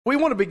We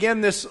want to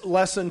begin this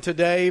lesson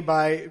today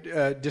by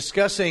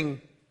discussing,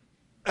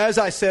 as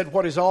I said,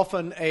 what is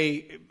often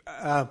a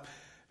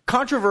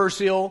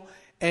controversial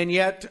and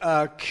yet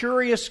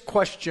curious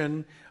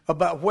question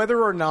about whether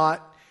or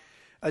not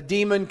a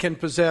demon can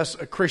possess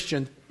a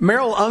Christian.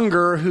 Merrill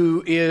Unger,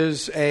 who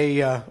is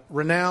a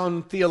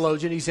renowned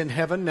theologian, he's in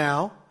heaven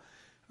now,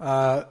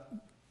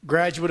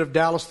 graduate of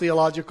Dallas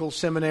Theological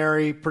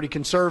Seminary, pretty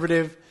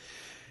conservative,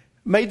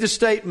 made the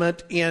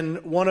statement in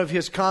one of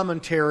his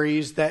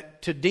commentaries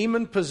that to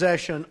demon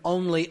possession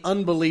only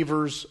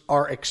unbelievers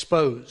are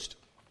exposed.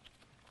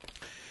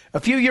 A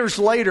few years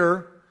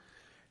later,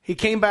 he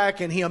came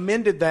back and he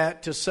amended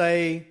that to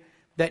say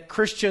that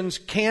Christians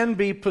can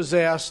be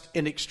possessed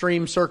in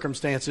extreme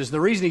circumstances.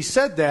 The reason he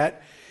said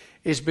that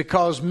is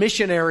because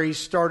missionaries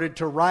started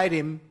to write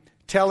him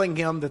telling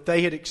him that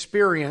they had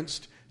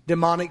experienced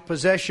demonic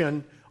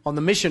possession on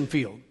the mission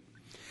field.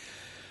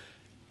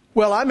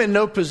 Well, I'm in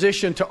no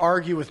position to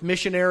argue with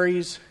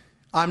missionaries.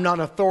 I'm not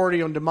an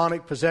authority on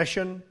demonic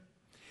possession.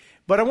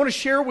 But I want to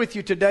share with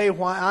you today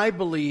why I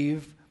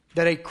believe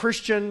that a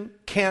Christian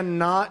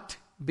cannot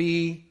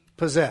be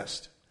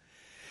possessed.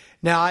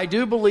 Now, I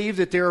do believe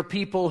that there are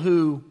people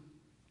who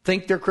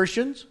think they're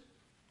Christians.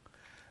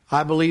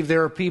 I believe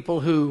there are people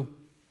who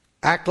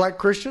act like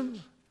Christians,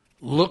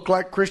 look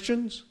like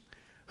Christians,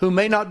 who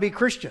may not be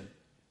Christian.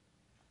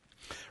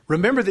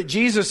 Remember that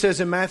Jesus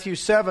says in Matthew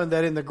 7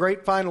 that in the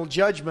great final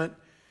judgment,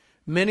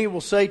 many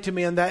will say to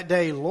me in that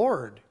day,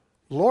 Lord,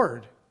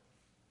 Lord,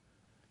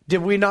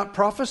 did we not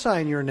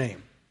prophesy in your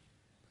name?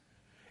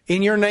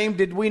 In your name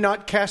did we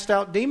not cast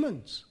out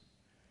demons?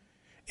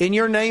 In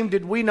your name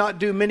did we not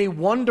do many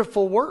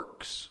wonderful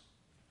works?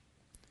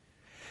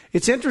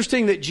 It's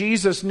interesting that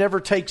Jesus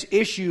never takes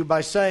issue by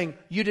saying,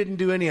 you didn't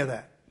do any of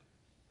that.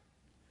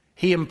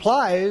 He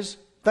implies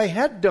they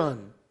had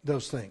done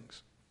those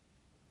things.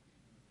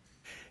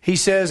 He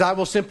says, I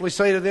will simply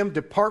say to them,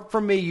 depart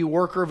from me, you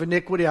worker of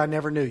iniquity, I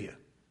never knew you.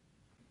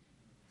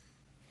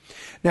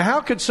 Now,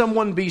 how could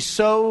someone be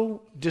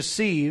so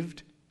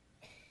deceived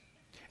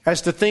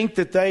as to think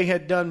that they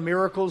had done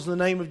miracles in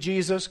the name of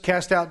Jesus,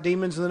 cast out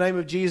demons in the name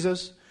of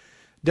Jesus,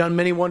 done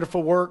many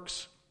wonderful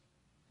works,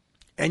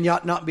 and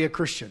yet not be a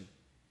Christian?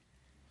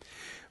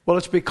 Well,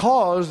 it's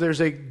because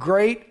there's a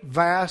great,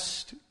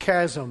 vast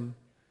chasm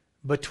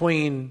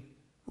between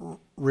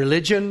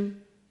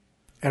religion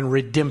and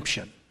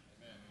redemption.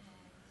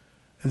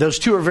 And those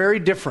two are very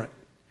different.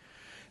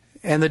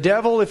 And the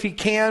devil, if he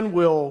can,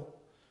 will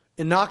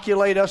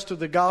inoculate us to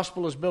the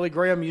gospel, as Billy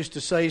Graham used to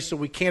say, so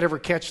we can't ever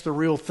catch the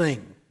real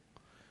thing.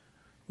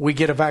 We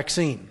get a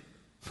vaccine.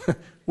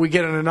 We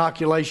get an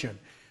inoculation.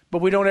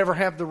 But we don't ever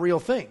have the real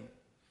thing.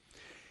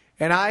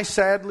 And I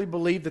sadly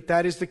believe that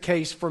that is the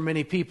case for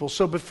many people.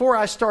 So before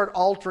I start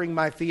altering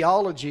my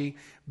theology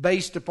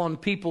based upon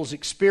people's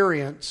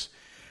experience,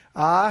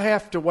 I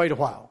have to wait a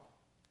while.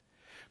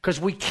 Because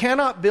we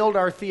cannot build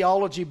our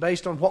theology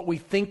based on what we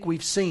think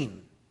we've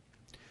seen.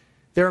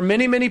 There are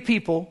many, many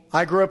people,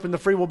 I grew up in the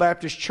Free Will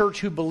Baptist Church,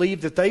 who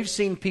believe that they've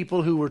seen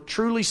people who were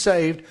truly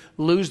saved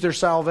lose their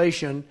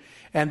salvation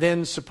and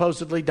then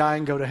supposedly die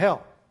and go to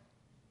hell.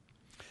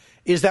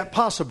 Is that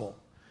possible?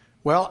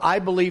 Well, I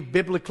believe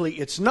biblically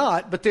it's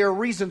not, but there are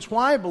reasons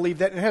why I believe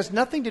that. It has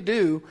nothing to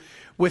do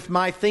with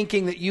my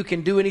thinking that you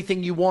can do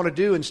anything you want to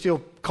do and still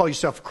call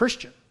yourself a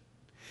Christian.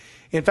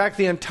 In fact,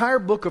 the entire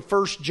book of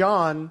 1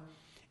 John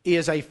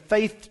is a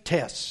faith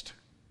test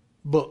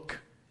book.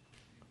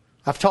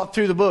 I've taught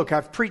through the book.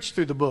 I've preached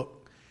through the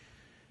book.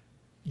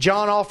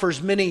 John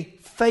offers many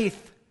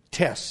faith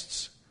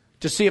tests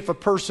to see if a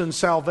person's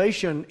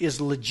salvation is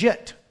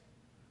legit.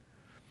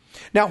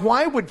 Now,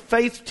 why would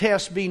faith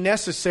tests be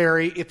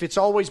necessary if it's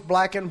always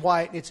black and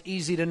white and it's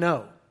easy to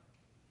know?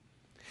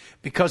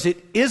 Because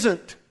it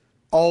isn't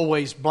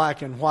always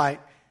black and white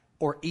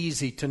or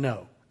easy to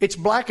know. It's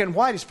black and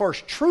white as far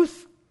as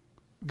truth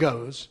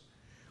goes,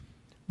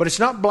 but it's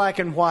not black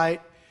and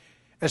white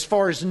as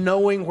far as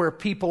knowing where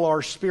people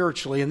are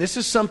spiritually. And this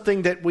is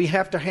something that we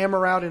have to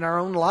hammer out in our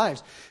own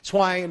lives. That's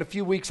why in a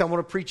few weeks I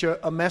want to preach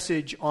a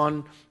message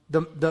on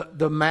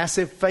the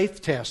massive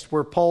faith test,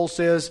 where Paul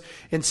says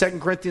in 2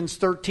 Corinthians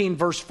 13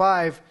 verse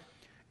 5,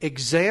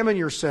 examine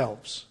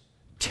yourselves,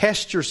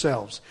 test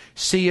yourselves,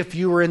 see if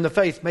you are in the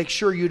faith. Make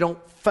sure you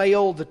don't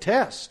fail the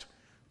test,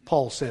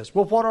 Paul says.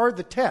 Well, what are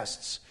the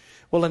tests?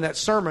 Well, in that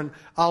sermon,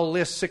 I'll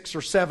list 6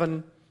 or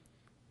 7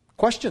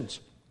 questions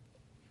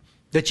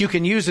that you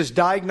can use as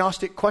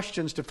diagnostic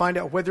questions to find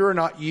out whether or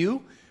not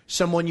you,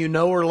 someone you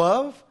know or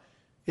love,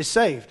 is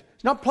saved.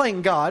 It's not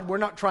playing God. We're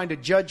not trying to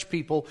judge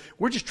people.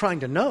 We're just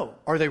trying to know,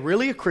 are they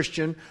really a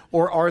Christian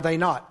or are they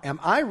not? Am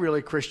I really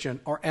a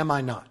Christian or am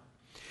I not?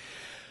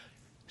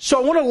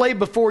 So I want to lay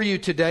before you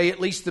today at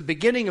least the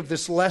beginning of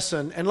this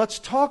lesson, and let's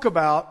talk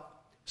about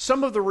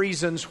some of the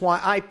reasons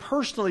why I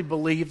personally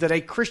believe that a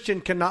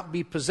Christian cannot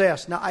be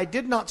possessed. Now, I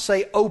did not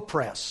say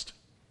oppressed.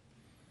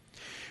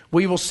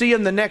 We will see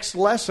in the next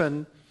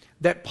lesson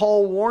that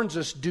Paul warns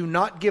us, do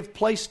not give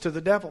place to the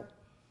devil.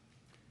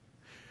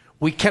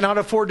 We cannot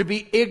afford to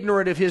be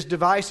ignorant of his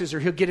devices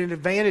or he'll get an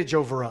advantage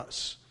over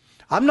us.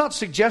 I'm not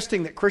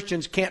suggesting that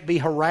Christians can't be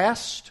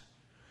harassed,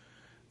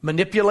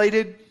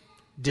 manipulated,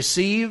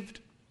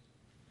 deceived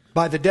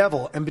by the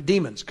devil and the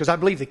demons, because I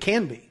believe they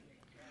can be.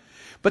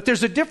 But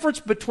there's a difference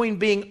between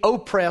being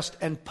oppressed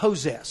and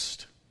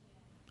possessed.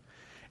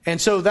 And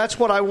so that's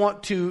what I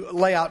want to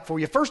lay out for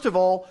you. First of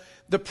all,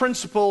 the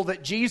principle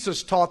that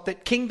Jesus taught,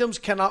 that kingdoms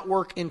cannot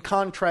work in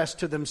contrast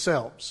to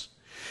themselves.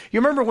 You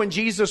remember when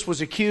Jesus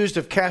was accused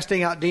of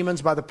casting out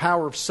demons by the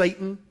power of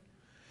Satan?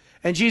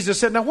 And Jesus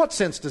said, now what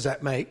sense does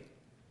that make?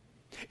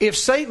 If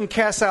Satan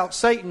casts out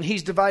Satan,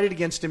 he's divided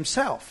against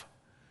himself.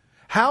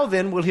 How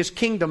then will his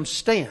kingdom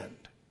stand?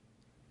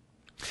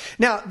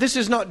 Now, this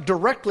is not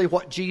directly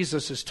what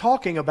Jesus is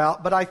talking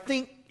about, but I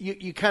think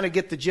you kind of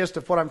get the gist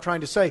of what I'm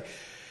trying to say.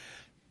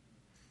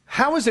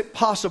 How is it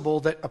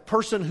possible that a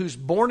person who's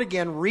born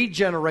again,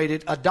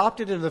 regenerated,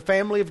 adopted into the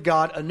family of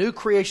God, a new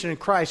creation in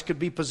Christ, could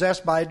be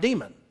possessed by a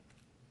demon?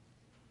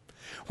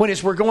 When,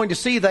 as we're going to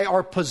see, they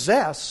are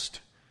possessed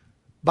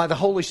by the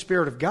Holy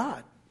Spirit of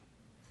God.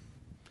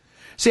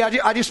 See,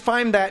 I just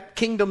find that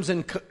kingdoms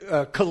in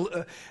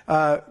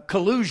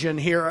collusion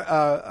here,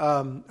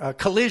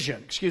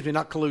 collision, excuse me,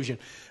 not collusion,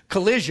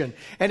 collision.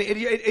 And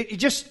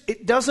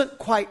it doesn't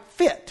quite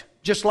fit.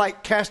 Just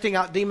like casting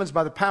out demons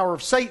by the power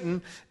of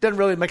Satan doesn't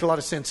really make a lot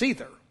of sense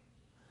either.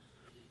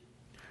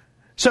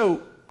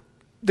 So,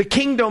 the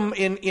kingdom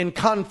in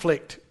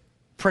conflict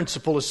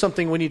principle is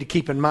something we need to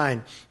keep in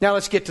mind. Now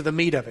let's get to the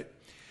meat of it.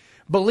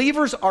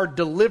 Believers are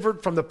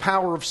delivered from the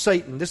power of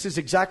Satan. This is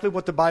exactly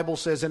what the Bible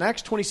says. In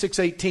Acts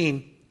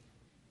 26:18,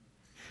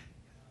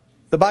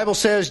 the Bible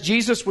says,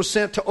 Jesus was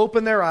sent to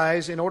open their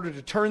eyes in order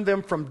to turn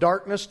them from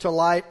darkness to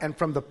light and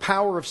from the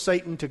power of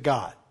Satan to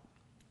God.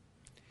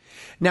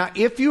 Now,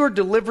 if you are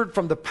delivered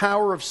from the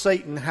power of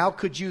Satan, how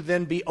could you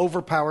then be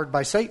overpowered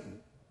by Satan?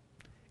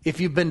 If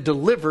you've been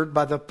delivered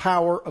by the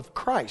power of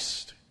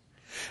Christ.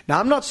 Now,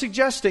 I'm not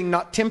suggesting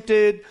not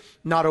tempted,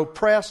 not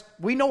oppressed.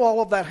 We know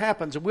all of that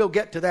happens, and we'll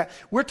get to that.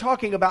 We're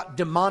talking about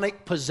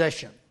demonic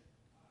possession.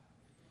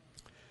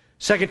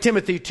 2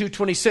 Timothy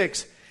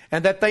 2:26,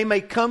 and that they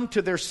may come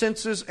to their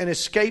senses and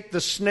escape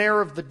the snare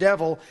of the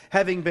devil,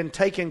 having been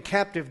taken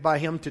captive by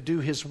him to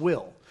do his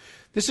will.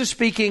 This is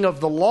speaking of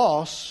the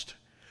lost,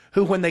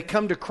 who when they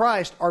come to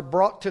Christ are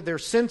brought to their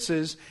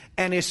senses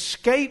and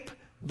escape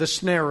the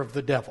snare of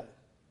the devil,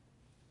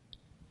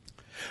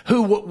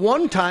 who at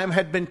one time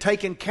had been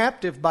taken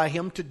captive by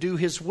him to do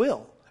his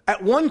will.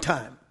 At one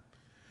time.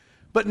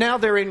 But now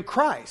they're in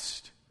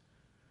Christ.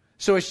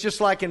 So it's just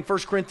like in 1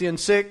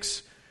 Corinthians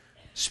 6,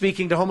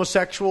 speaking to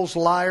homosexuals,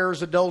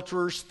 liars,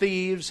 adulterers,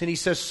 thieves, and he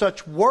says,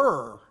 such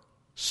were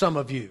some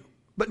of you.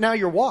 But now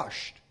you're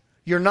washed.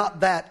 You're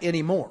not that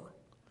anymore.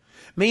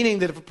 Meaning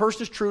that if a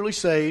person is truly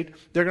saved,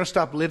 they're going to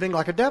stop living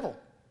like a devil.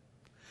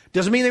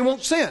 Doesn't mean they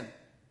won't sin,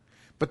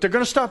 but they're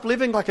going to stop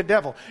living like a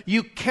devil.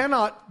 You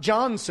cannot,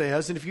 John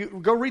says, and if you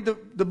go read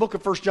the book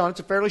of 1 John, it's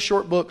a fairly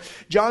short book.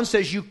 John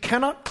says you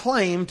cannot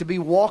claim to be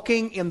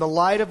walking in the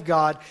light of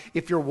God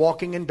if you're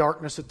walking in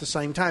darkness at the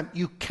same time.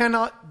 You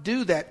cannot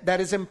do that.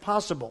 That is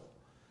impossible.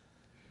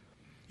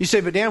 You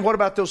say, but Dan, what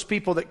about those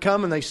people that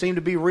come and they seem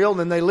to be real and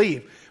then they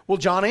leave? Well,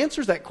 John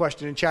answers that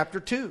question in chapter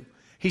 2.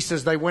 He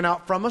says they went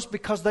out from us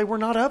because they were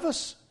not of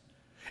us.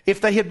 If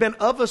they had been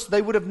of us,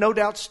 they would have no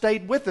doubt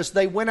stayed with us.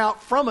 They went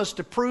out from us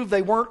to prove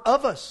they weren't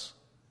of us.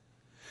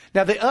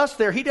 Now the us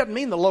there, he doesn't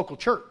mean the local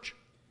church.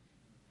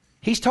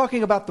 He's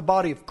talking about the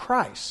body of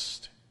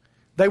Christ.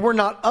 They were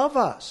not of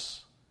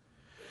us.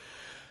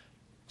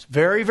 It's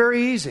very,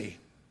 very easy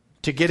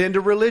to get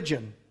into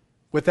religion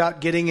without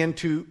getting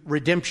into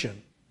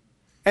redemption.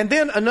 And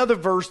then another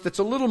verse that's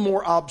a little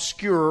more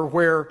obscure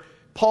where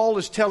Paul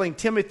is telling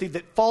Timothy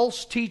that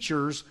false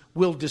teachers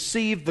will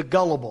deceive the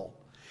gullible.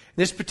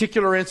 In this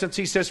particular instance,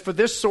 he says, for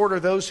this sort are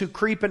those who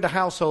creep into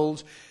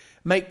households,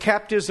 make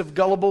captives of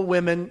gullible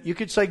women, you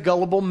could say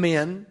gullible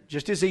men,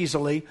 just as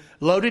easily,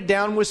 loaded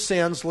down with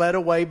sins, led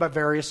away by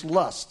various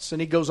lusts.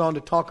 And he goes on to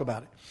talk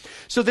about it.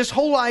 So this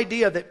whole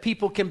idea that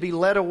people can be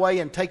led away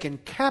and taken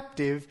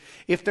captive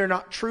if they're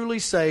not truly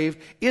saved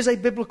is a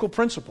biblical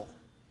principle.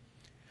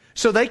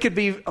 So they could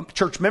be a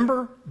church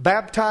member,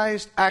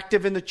 baptized,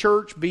 active in the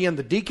church, be in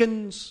the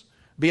deacons,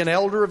 be an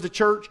elder of the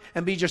church,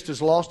 and be just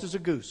as lost as a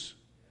goose.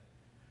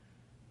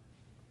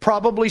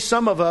 Probably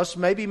some of us,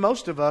 maybe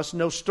most of us,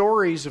 know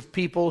stories of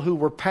people who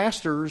were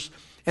pastors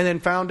and then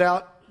found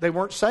out they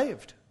weren't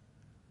saved.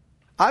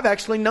 I've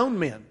actually known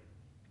men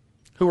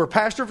who were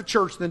pastor of a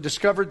church and then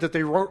discovered that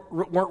they weren't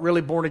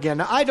really born again.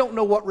 Now, I don't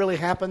know what really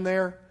happened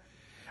there.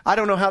 I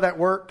don't know how that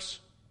works.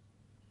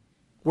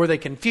 Were they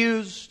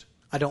confused?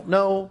 I don't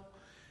know.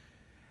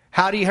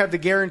 How do you have the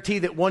guarantee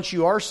that once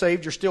you are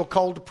saved, you're still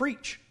called to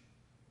preach?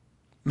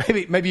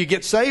 Maybe you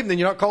get saved and then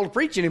you're not called to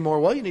preach anymore.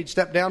 Well, you need to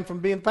step down from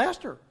being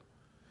pastor.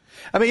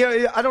 I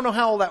mean, I don't know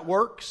how all that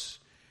works,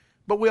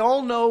 but we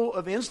all know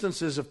of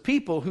instances of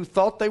people who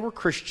thought they were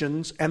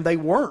Christians and they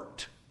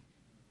weren't.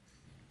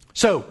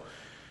 So,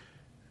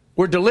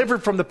 we're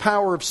delivered from the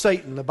power of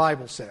Satan, the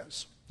Bible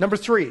says. Number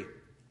 3,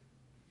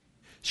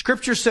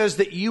 Scripture says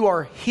that you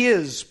are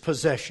His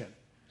possession.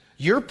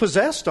 You're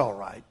possessed, all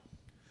right,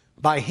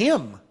 by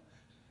Him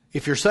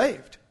if you're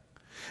saved.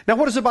 Now,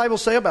 what does the Bible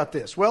say about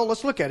this? Well,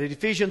 let's look at it.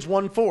 Ephesians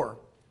 1:4.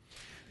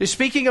 It's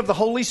speaking of the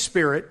Holy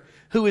Spirit,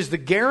 who is the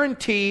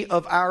guarantee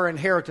of our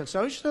inheritance.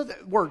 Now, just know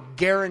that word,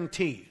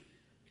 guarantee.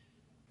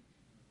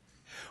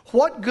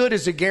 What good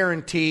is a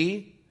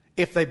guarantee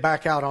if they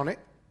back out on it?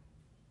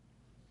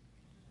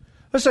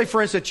 Let's say,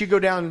 for instance, you go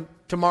down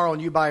tomorrow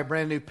and you buy a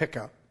brand new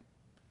pickup.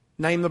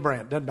 Name the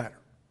brand, doesn't matter.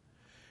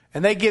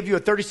 And they give you a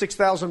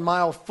 36,000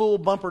 mile full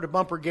bumper to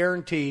bumper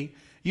guarantee.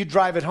 You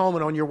drive it home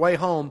and on your way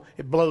home,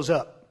 it blows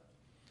up.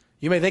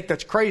 You may think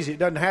that's crazy. It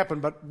doesn't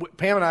happen. But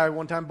Pam and I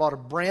one time bought a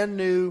brand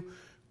new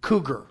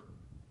Cougar.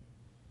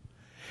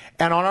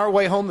 And on our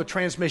way home, the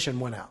transmission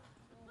went out.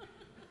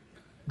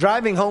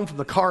 Driving home from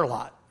the car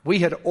lot, we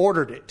had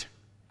ordered it.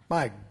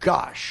 My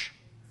gosh.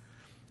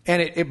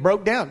 And it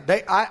broke down.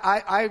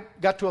 I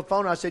got to a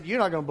phone and I said, "You're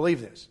not going to believe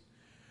this."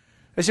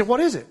 They said, "What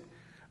is it?"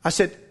 I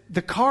said,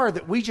 "The car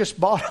that we just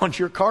bought on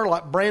your car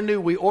lot, brand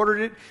new, we ordered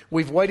it.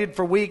 We've waited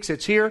for weeks.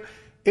 It's here.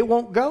 It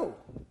won't go."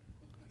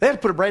 They had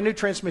to put a brand new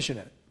transmission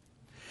in it.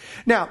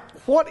 Now,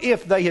 what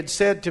if they had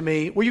said to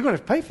me, "Well, you're going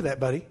to pay for that,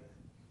 buddy.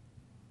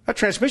 That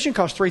transmission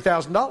costs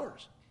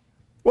 $3,000.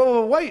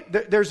 Well, wait,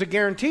 there's a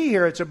guarantee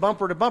here. It's a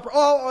bumper to bumper.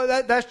 Oh,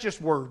 that's just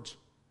words.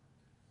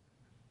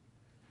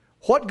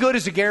 What good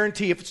is a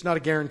guarantee if it's not a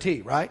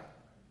guarantee, right?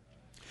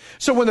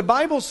 So when the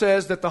Bible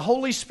says that the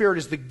Holy Spirit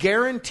is the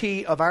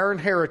guarantee of our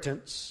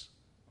inheritance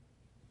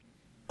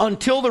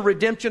until the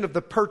redemption of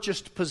the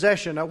purchased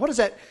possession. Now, what is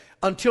that?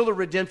 Until the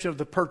redemption of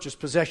the purchased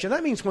possession.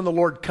 That means when the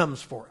Lord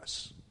comes for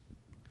us.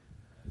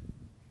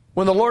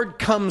 When the Lord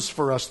comes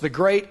for us, the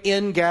great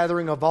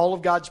ingathering of all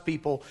of God's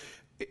people,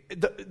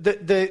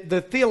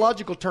 the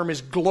theological term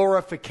is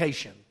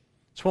glorification.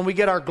 It's when we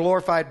get our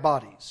glorified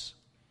bodies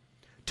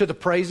to the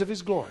praise of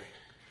His glory.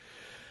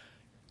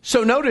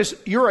 So notice,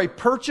 you're a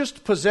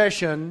purchased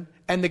possession,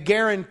 and the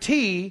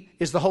guarantee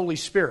is the Holy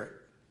Spirit.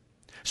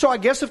 So I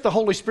guess if the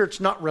Holy Spirit's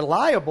not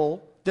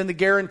reliable, then the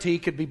guarantee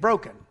could be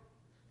broken.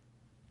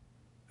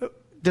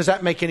 Does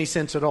that make any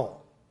sense at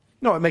all?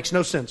 No, it makes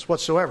no sense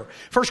whatsoever.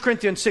 1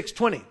 Corinthians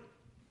 6:20.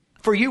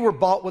 For you were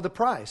bought with a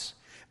price.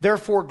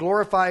 Therefore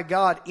glorify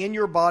God in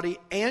your body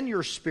and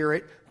your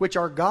spirit, which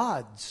are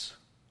God's.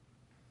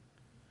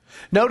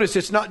 Notice,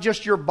 it's not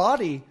just your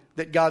body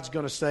that God's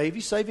going to save.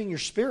 He's saving your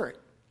spirit.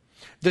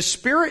 The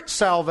spirit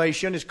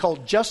salvation is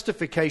called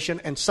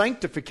justification and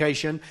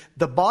sanctification.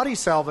 The body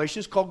salvation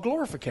is called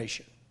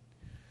glorification.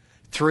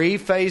 3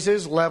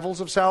 phases,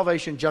 levels of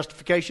salvation: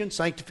 justification,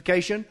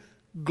 sanctification,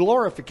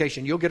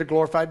 glorification. You'll get a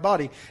glorified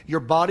body. Your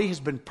body has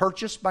been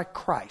purchased by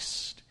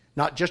Christ.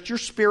 Not just your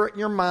spirit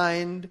and your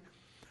mind,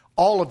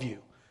 all of you.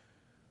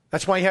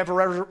 That's why you have a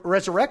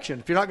resurrection.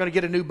 If you're not going to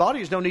get a new body,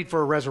 there's no need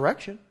for a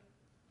resurrection.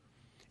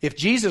 If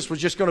Jesus was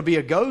just going to be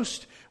a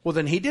ghost, well,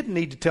 then He didn't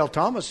need to tell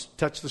Thomas,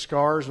 touch the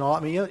scars and all. I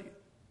mean,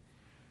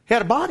 He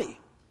had a body.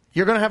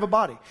 You're going to have a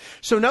body.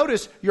 So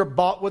notice, you're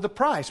bought with a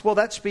price. Well,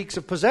 that speaks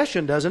of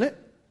possession, doesn't it?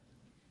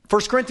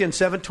 1 Corinthians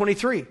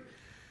 7:23.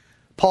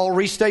 Paul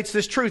restates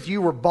this truth.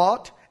 You were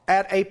bought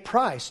at a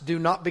price. Do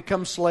not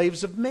become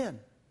slaves of men.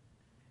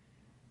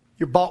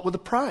 You're bought with a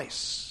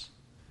price.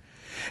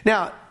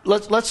 Now,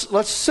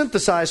 let's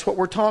synthesize what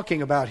we're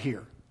talking about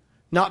here.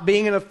 Not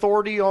being an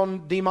authority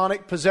on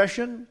demonic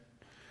possession.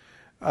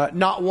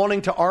 Not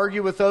wanting to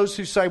argue with those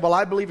who say, well,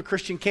 I believe a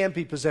Christian can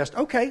be possessed.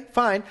 Okay,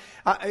 fine.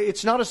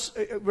 It's not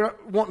we're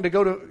not wanting to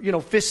go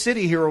to, Fist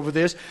City here over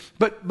this.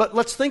 But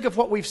let's think of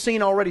what we've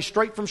seen already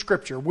straight from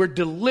Scripture. We're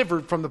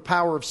delivered from the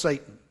power of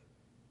Satan.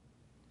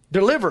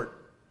 Delivered.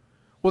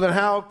 Well, then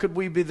how could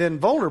we be then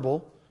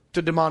vulnerable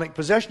to demonic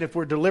possession if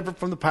we're delivered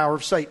from the power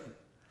of Satan?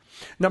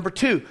 Number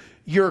 2,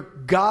 you're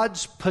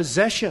God's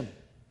possession.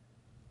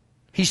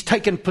 He's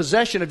taken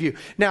possession of you.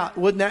 Now,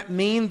 wouldn't that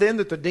mean then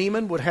that the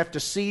demon would have to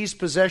seize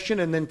possession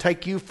and then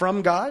take you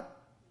from God?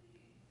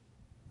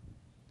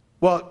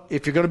 Well,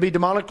 if you're going to be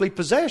demonically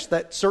possessed,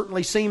 that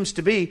certainly seems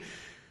to be.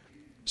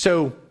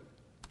 So,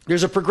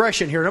 there's a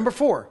progression here. Number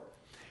 4,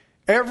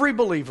 every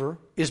believer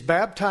is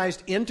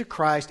baptized into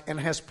Christ and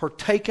has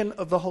partaken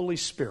of the Holy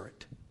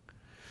Spirit.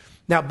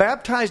 Now,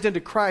 baptized into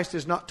Christ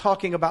is not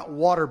talking about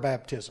water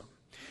baptism.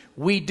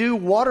 We do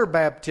water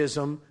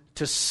baptism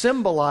to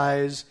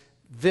symbolize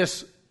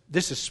this.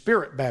 This is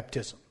spirit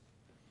baptism.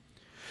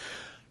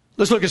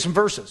 Let's look at some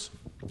verses.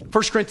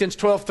 1 Corinthians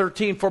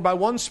 12:13. For by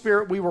one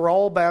Spirit we were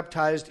all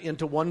baptized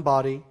into one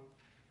body,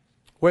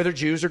 whether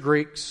Jews or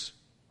Greeks,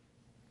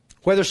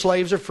 whether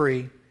slaves or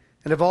free,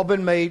 and have all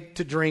been made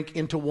to drink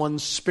into one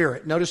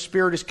Spirit. Notice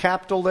Spirit is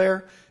capital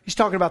there. He's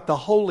talking about the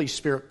Holy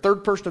Spirit,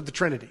 third person of the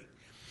Trinity.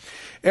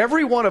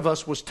 Every one of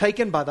us was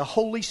taken by the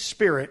Holy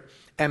Spirit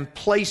and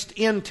placed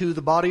into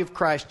the body of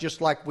Christ,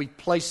 just like we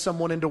place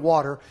someone into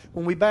water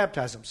when we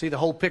baptize them. See the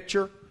whole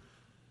picture?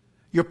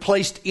 You're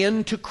placed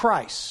into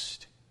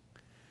Christ.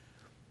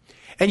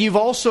 And you've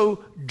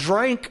also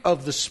drank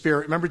of the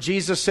Spirit. Remember,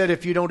 Jesus said,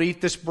 if you don't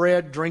eat this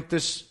bread, drink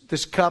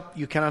this cup,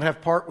 you cannot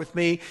have part with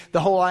me.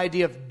 The whole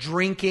idea of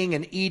drinking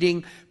and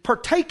eating,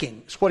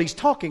 partaking is what He's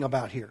talking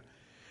about here.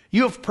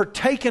 You have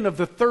partaken of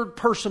the third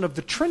person of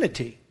the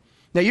Trinity.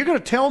 Now you're going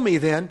to tell me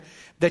then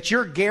that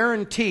your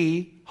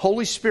guarantee,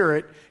 Holy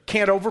Spirit,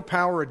 can't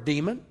overpower a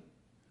demon?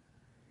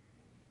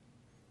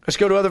 Let's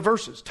go to other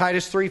verses.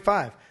 Titus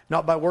 3:5.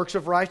 Not by works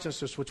of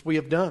righteousness which we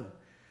have done,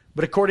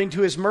 but according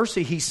to His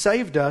mercy He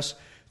saved us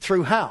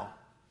through how?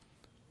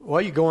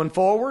 Well, you're going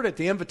forward at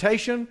the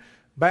invitation,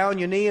 bowing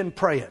your knee and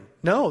praying.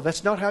 No,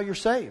 that's not how you're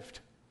saved.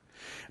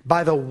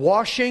 By the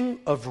washing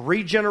of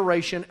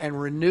regeneration and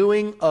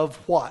renewing of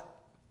what?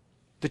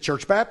 The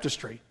church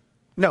baptistry.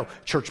 No,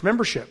 church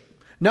membership.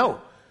 No,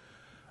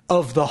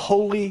 of the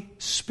Holy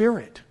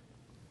Spirit.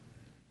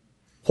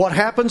 What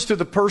happens to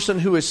the person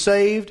who is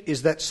saved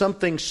is that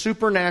something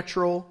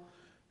supernatural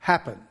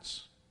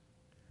happens.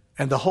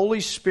 And the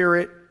Holy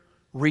Spirit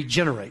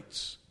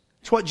regenerates.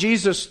 It's what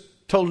Jesus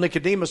told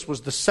Nicodemus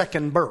was the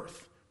second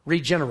birth.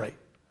 Regenerate.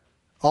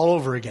 All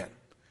over again.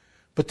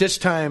 But this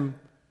time,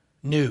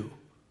 new.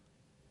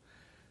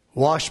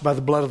 Washed by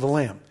the blood of the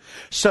Lamb.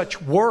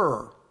 Such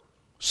were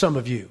some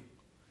of you.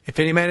 If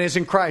any man is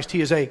in Christ,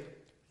 he is a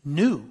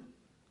new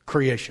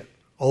creation.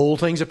 Old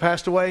things have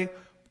passed away.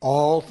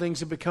 All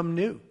things have become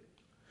new.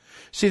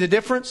 See the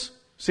difference?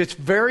 See, it's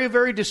very,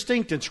 very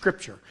distinct in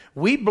Scripture.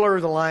 We blur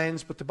the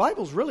lines, but the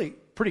Bible's really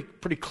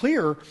pretty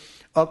clear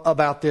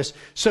about this.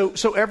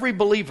 So every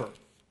believer.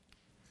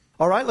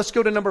 All right, let's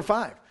go to number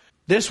 5.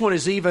 This one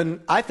is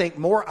even, I think,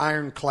 more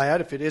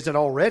ironclad if it isn't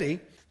already.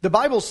 The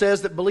Bible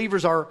says that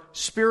believers are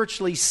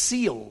spiritually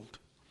sealed.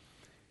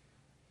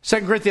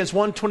 2 Corinthians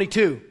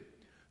 1:22.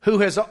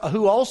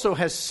 Who also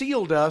has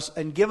sealed us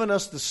and given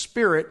us the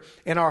Spirit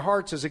in our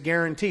hearts as a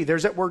guarantee.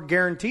 There's that word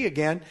guarantee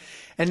again.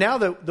 And now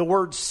the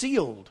word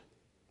sealed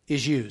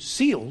is used.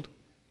 Sealed?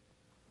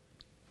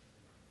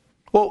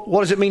 Well,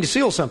 what does it mean to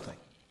seal something?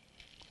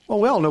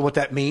 Well, we all know what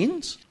that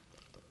means.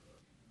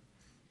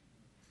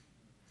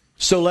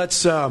 So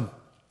let's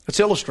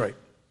illustrate.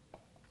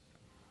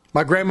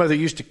 My grandmother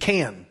used to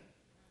can.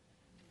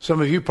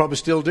 Some of you probably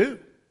still do.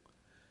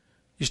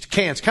 Used to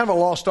can. It's kind of a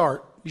lost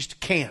art. Used to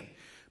can.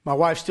 My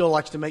wife still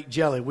likes to make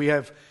jelly. We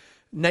have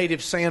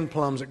native sand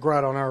plums that grow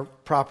out on our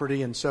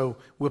property, and so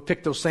we'll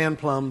pick those sand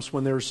plums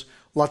when there's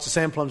lots of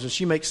sand plums, and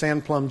she makes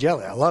sand plum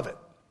jelly. I love it.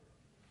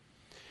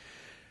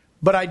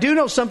 But I do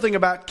know something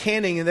about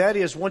canning, and that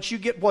is once you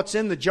get what's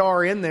in the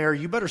jar in there,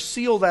 you better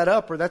seal that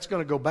up or that's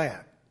going to go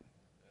bad.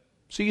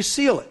 So you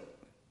seal it.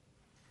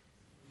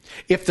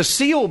 If the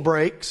seal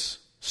breaks,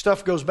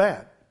 stuff goes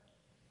bad.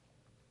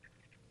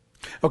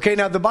 Okay,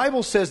 now the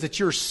Bible says that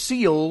you're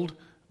sealed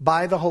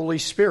by the Holy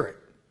Spirit.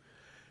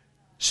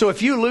 So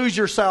if you lose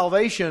your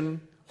salvation,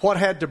 what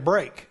had to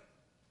break?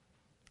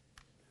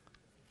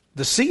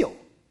 The seal.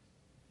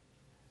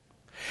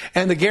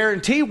 And the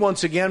guarantee,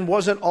 once again,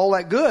 wasn't all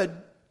that good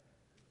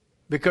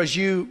because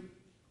you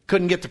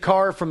couldn't get the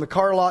car from the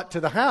car lot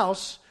to the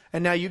house,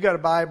 and now you got to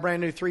buy a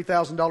brand new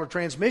 $3,000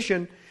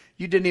 transmission.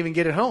 You didn't even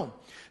get it home.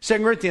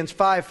 2 Corinthians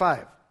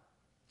 5:5.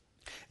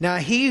 Now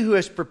he who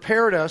has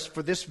prepared us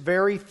for this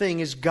very thing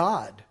is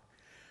God,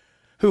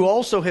 who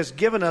also has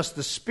given us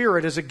the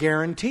Spirit as a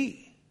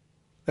guarantee.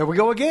 There we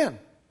go again.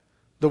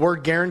 The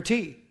word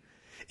guarantee.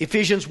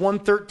 Ephesians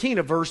 1:13,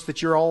 a verse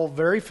that you're all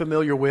very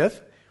familiar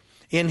with.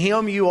 In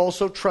Him you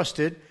also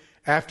trusted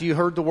after you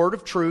heard the word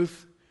of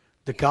truth,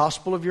 the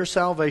gospel of your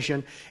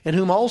salvation, in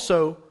whom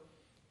also,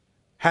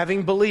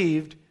 having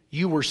believed,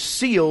 you were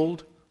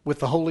sealed with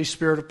the Holy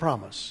Spirit of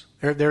promise.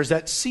 There's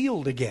that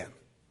sealed again.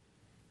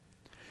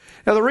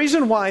 Now the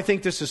reason why I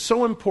think this is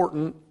so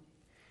important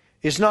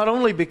is not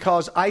only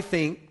because I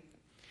think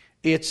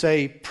it's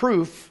a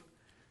proof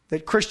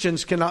that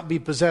Christians cannot be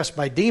possessed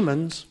by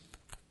demons,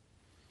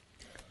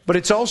 but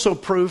it's also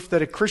proof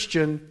that a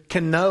Christian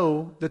can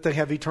know that they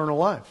have eternal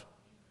life.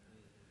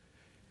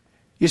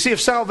 You see, if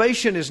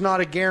salvation is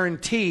not a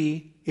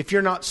guarantee, if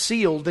you're not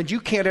sealed, then you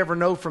can't ever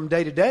know from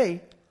day to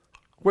day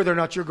whether or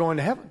not you're going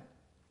to heaven.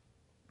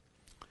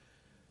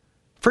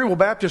 Free Will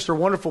Baptists are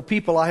wonderful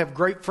people. I have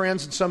great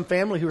friends and some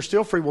family who are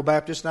still Free Will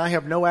Baptists, and I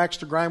have no axe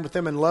to grind with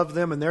them and love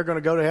them, and they're going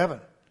to go to heaven.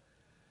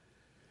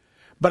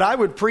 But I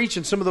would preach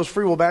in some of those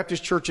Free Will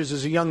Baptist churches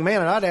as a young man,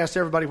 and I'd ask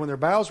everybody when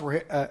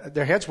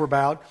their heads were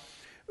bowed,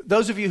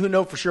 those of you who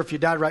know for sure if you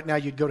died right now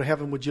you'd go to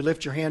heaven, would you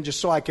lift your hand just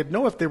so I could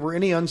know if there were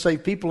any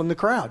unsaved people in the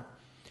crowd?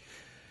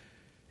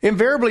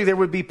 Invariably, there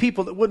would be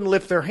people that wouldn't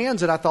lift their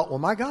hands, and I thought, well,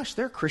 my gosh,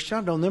 they're Christian.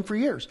 I've known them for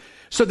years.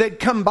 So they'd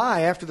come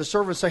by after the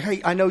service and say,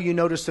 hey, I know you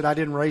noticed that I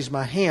didn't raise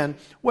my hand.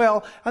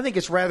 Well, I think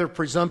it's rather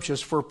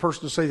presumptuous for a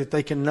person to say that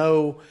they can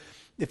know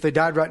if they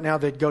died right now,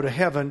 they'd go to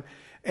heaven.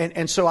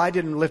 And so I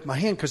didn't lift my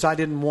hand because I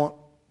didn't want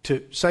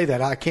to say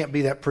that. I can't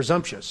be that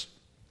presumptuous.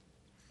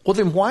 Well,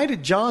 then why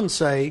did John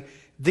say,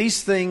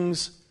 these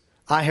things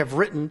I have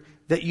written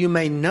that you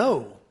may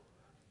know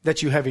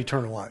that you have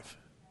eternal life?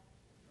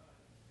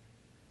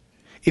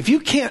 If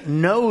you can't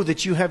know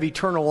that you have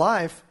eternal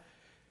life,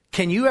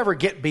 can you ever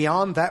get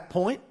beyond that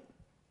point?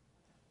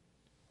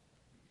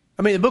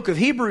 I mean, the book of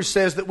Hebrews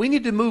says that we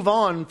need to move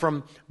on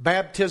from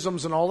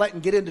baptisms and all that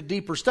and get into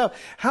deeper stuff.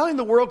 How in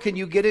the world can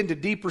you get into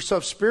deeper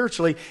stuff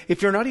spiritually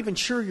if you're not even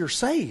sure you're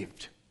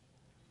saved?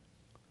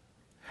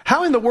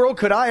 How in the world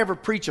could I ever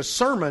preach a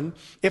sermon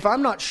if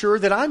I'm not sure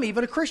that I'm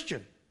even a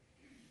Christian?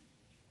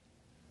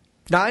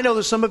 Now, I know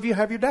that some of you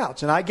have your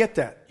doubts, and I get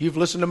that. You've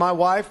listened to my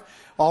wife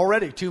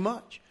already too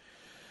much.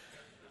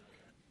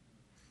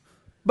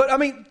 But, I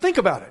mean, think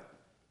about it.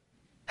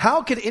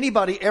 How could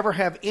anybody ever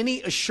have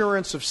any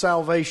assurance of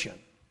salvation?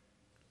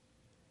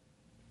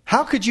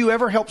 How could you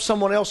ever help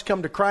someone else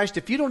come to Christ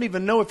if you don't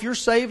even know if you're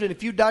saved and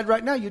if you died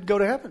right now, you'd go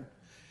to heaven?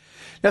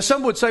 Now,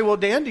 some would say, well,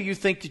 Dan, do you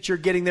think that you're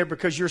getting there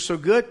because you're so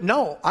good?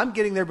 No, I'm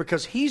getting there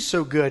because He's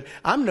so good.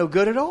 I'm no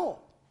good at all.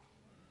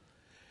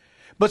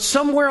 But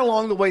somewhere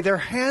along the way, there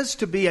has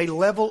to be a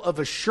level of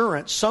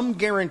assurance, some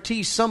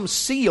guarantee, some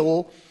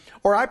seal,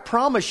 or I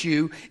promise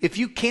you, if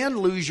you can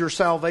lose your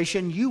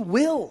salvation, you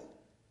will.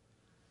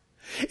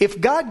 If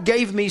God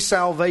gave me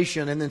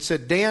salvation and then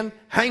said, Dan,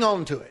 hang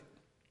on to it.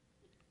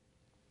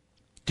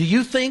 Do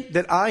you think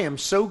that I am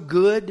so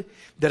good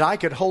that I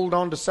could hold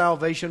on to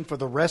salvation for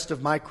the rest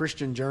of my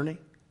Christian journey?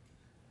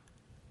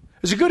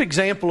 There's a good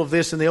example of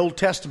this in the Old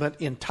Testament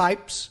in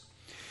types.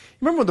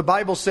 Remember when the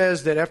Bible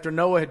says that after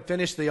Noah had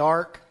finished the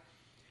ark,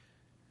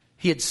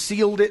 he had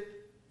sealed it?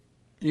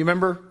 You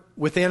remember?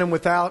 Within and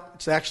without.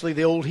 It's actually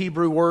the old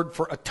Hebrew word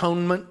for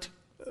atonement.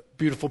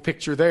 Beautiful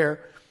picture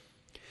there.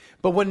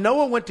 But when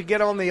Noah went to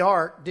get on the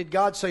ark, did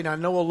God say, now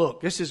Noah,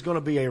 look, this is going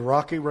to be a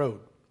rocky road.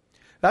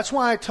 That's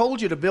why I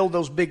told you to build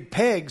those big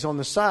pegs on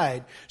the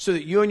side so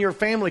that you and your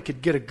family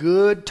could get a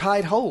good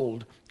tight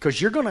hold,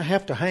 because you're going to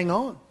have to hang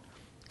on.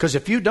 Because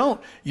if you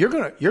don't, you're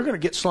going to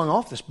get slung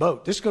off this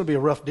boat. This is going to be a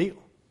rough deal.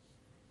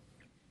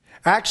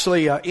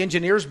 Actually,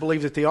 engineers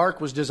believe that the ark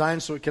was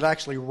designed so it could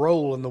actually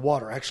roll in the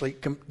water, actually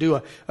do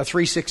a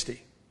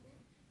 360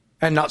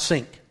 and not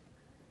sink.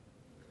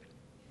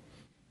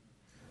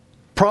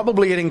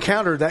 Probably it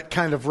encountered that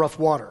kind of rough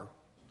water.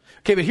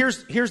 Okay, but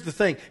here's the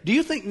thing. Do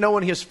you think Noah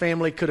and his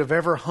family could have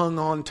ever hung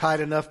on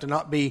tight enough to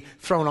not be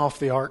thrown off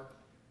the ark?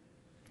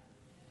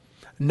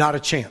 Not a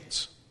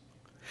chance.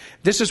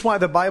 This is why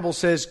the Bible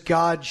says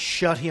God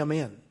shut him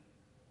in.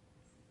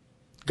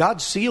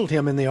 God sealed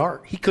him in the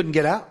ark. He couldn't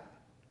get out.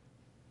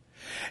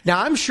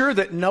 Now, I'm sure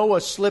that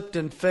Noah slipped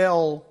and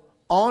fell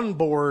on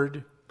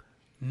board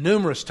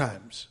numerous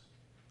times,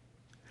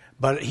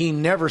 but he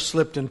never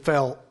slipped and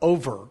fell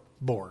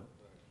overboard.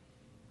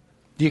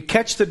 Do you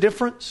catch the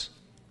difference?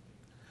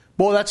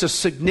 Boy, that's a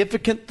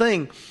significant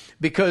thing,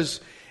 because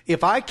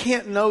if I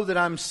can't know that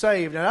I'm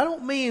saved, and I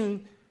don't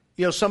mean,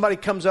 somebody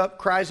comes up,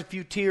 cries a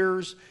few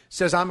tears,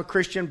 says, I'm a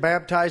Christian,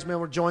 baptize me, I'm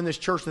going to join this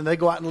church, and they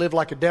go out and live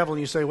like a devil,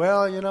 and you say,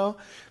 well,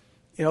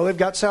 they've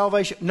got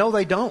salvation. No,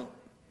 they don't.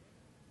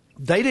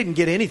 They didn't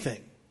get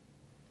anything.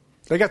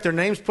 They got their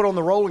names put on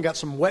the roll and got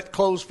some wet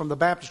clothes from the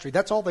baptistry.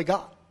 That's all they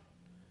got.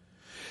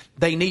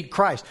 They need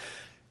Christ.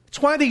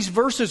 It's why these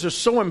verses are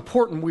so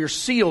important. We are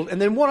sealed. And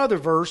then one other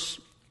verse,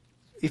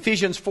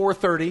 Ephesians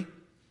 4:30.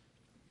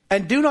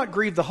 And do not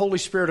grieve the Holy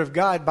Spirit of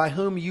God, by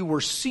whom you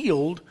were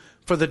sealed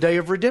for the day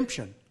of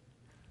redemption.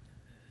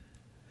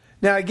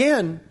 Now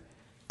again,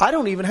 I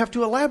don't even have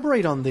to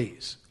elaborate on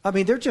these. I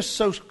mean, they're just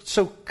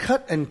so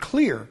cut and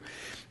clear.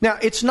 Now,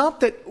 it's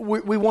not that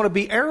we want to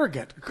be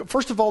arrogant.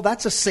 First of all,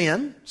 that's a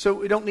sin, so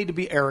we don't need to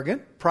be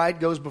arrogant. Pride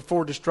goes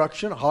before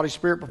destruction, a haughty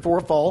spirit before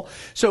a fall.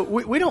 So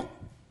we don't.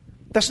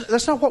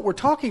 That's not what we're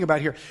talking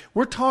about here.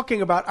 We're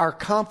talking about our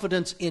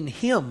confidence in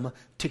Him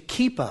to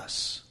keep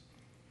us.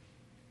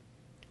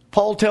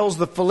 Paul tells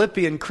the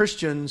Philippian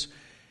Christians,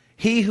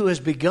 he who has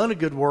begun a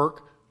good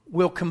work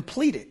will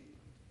complete it.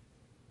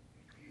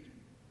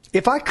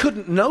 If I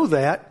couldn't know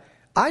that,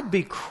 I'd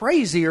be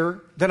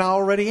crazier than I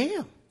already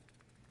am.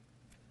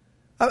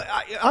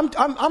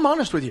 I'm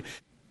honest with you.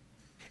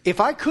 If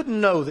I couldn't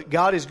know that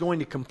God is going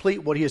to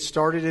complete what He has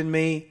started in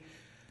me,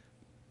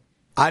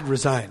 I'd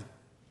resign.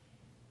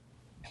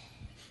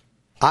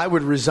 I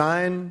would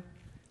resign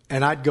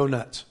and I'd go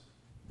nuts.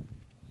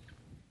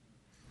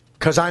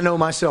 Because I know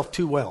myself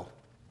too well.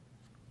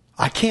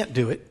 I can't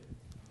do it.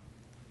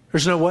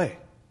 There's no way.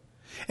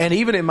 And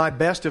even in my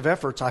best of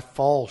efforts, I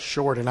fall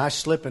short and I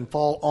slip and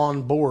fall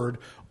on board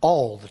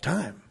all the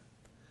time.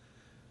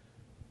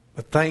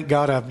 But thank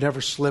God I've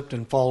never slipped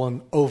and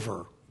fallen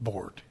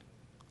overboard,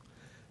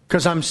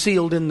 because I'm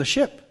sealed in the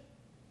ship.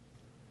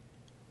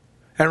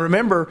 And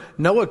remember,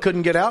 Noah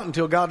couldn't get out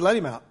until God let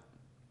him out.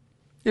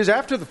 It was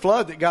after the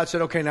flood that God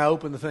said, okay, now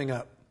open the thing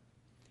up.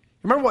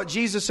 Remember what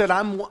Jesus said,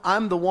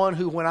 I'm the one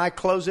who, when I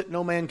close it,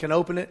 no man can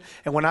open it.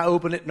 And when I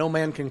open it, no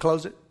man can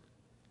close it.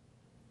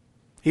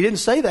 He didn't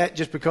say that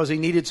just because he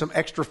needed some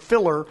extra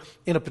filler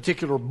in a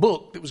particular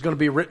book that was going to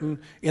be written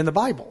in the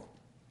Bible.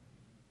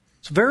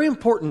 It's very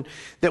important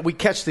that we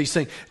catch these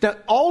things. Now,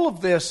 all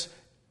of this,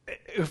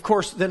 of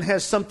course, then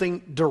has something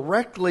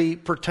directly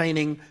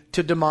pertaining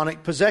to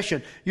demonic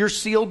possession. You're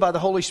sealed by the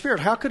Holy Spirit.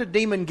 How could a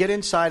demon get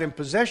inside and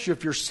possess you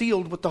if you're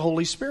sealed with the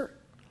Holy Spirit?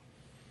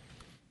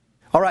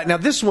 All right, now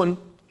this one,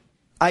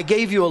 I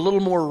gave you a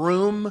little more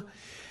room.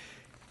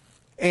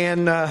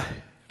 And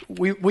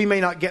we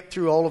may not get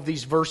through all of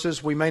these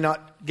verses. We may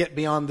not get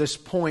beyond this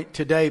point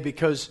today,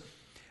 because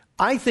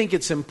I think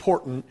it's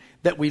important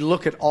that we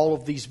look at all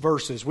of these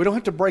verses. We don't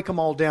have to break them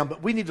all down,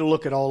 but we need to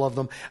look at all of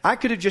them. I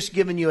could have just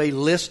given you a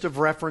list of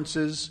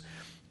references,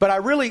 but I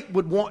really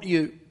would want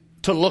you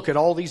to look at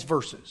all these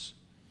verses.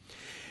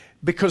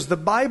 Because the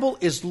Bible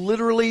is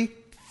literally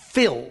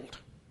filled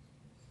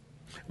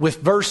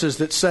with verses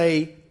that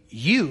say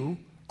you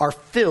are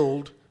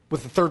filled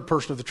with the third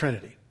person of the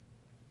Trinity.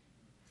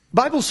 The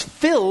Bible's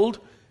filled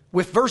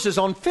with verses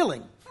on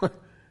filling.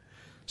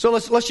 So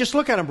let's just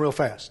look at them real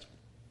fast.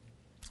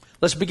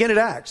 Let's begin at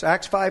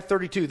Acts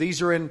 5:32.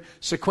 These are in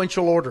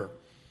sequential order.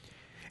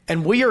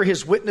 And we are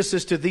his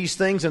witnesses to these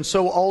things, and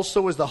so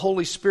also is the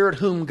Holy Spirit,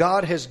 whom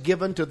God has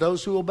given to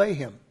those who obey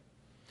him.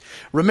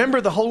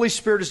 Remember, the Holy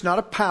Spirit is not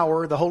a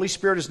power. The Holy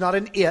Spirit is not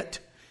an it.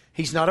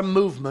 He's not a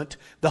movement.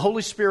 The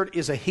Holy Spirit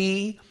is a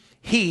he.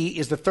 He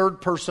is the third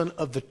person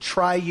of the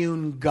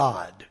triune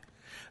God.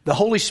 The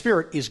Holy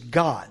Spirit is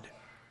God.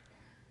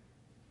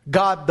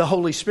 God the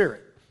Holy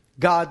Spirit.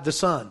 God the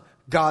Son.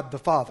 God the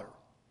Father.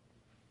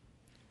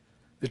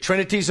 The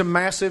Trinity is a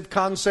massive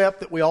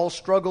concept that we all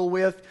struggle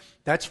with.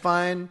 That's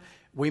fine.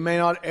 We may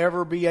not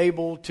ever be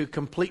able to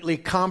completely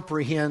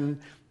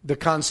comprehend the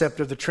concept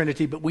of the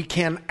Trinity, but we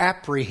can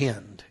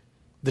apprehend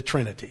the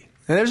Trinity.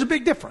 And there's a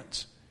big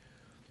difference.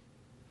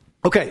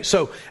 Okay,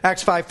 so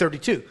Acts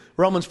 5:32,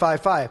 Romans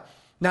 5:5.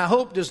 Now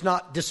hope does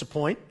not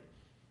disappoint,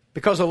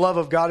 because the love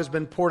of God has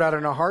been poured out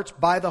in our hearts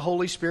by the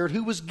Holy Spirit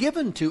who was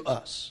given to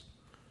us.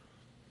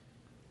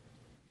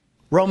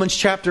 Romans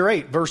chapter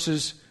 8,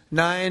 verses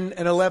 9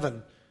 and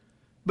 11.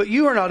 But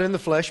you are not in the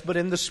flesh, but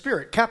in the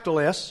Spirit, capital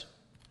S.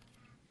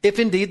 If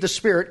indeed the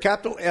Spirit,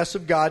 capital S,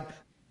 of God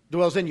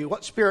dwells in you.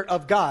 What Spirit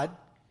of God?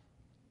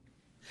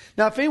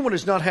 Now, if anyone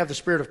does not have the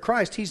Spirit of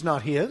Christ, he's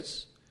not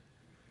his.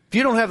 If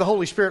you don't have the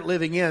Holy Spirit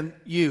living in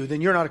you,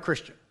 then you're not a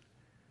Christian.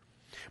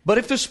 But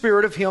if the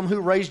Spirit of him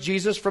who raised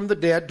Jesus from the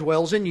dead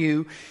dwells in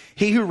you,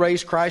 he who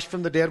raised Christ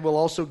from the dead will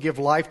also give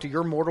life to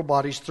your mortal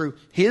bodies through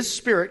his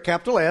Spirit,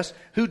 capital S,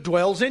 who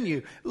dwells in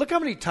you. Look how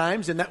many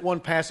times in that one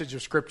passage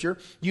of Scripture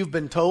you've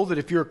been told that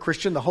if you're a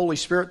Christian, the Holy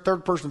Spirit,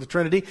 third person of the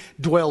Trinity,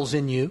 dwells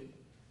in you.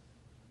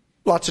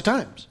 Lots of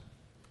times.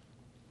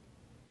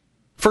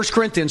 1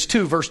 Corinthians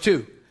 2, verse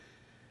 2.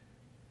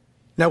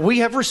 Now we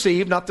have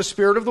received not the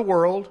spirit of the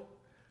world,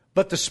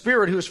 but the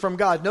Spirit who is from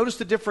God. Notice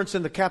the difference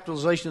in the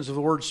capitalizations of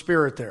the word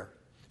Spirit there.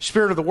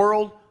 Spirit of the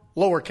world,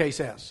 lowercase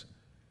s.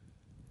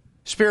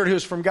 Spirit who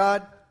is from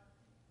God,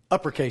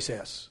 uppercase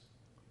s.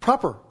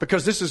 Proper,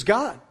 because this is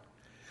God.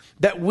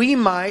 That we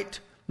might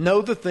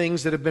know the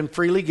things that have been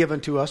freely given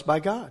to us by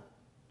God.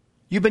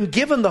 You've been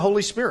given the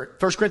Holy Spirit.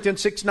 1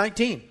 Corinthians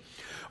 6:19.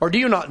 Or do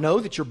you not know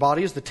that your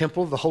body is the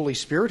temple of the Holy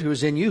Spirit who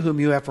is in you, whom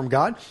you have from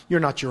God?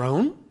 You're not your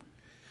own.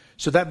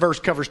 So that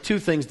verse covers two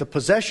things. The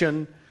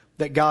possession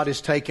that God has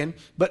taken.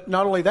 But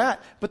not only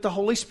that, but the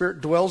Holy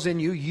Spirit dwells in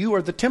you. You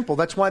are the temple.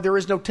 That's why there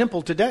is no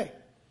temple today.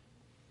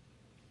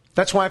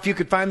 That's why if you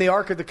could find the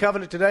Ark of the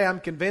Covenant today, I'm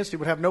convinced it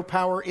would have no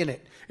power in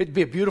it. It'd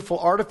be a beautiful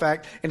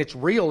artifact, and it's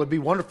real. It'd be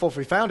wonderful if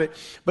we found it.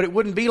 But it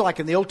wouldn't be like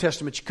in the Old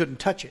Testament, you couldn't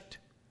touch it.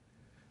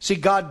 See,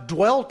 God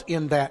dwelt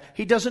in that.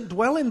 He doesn't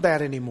dwell in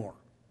that anymore.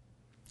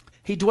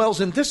 He dwells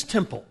in this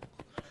temple.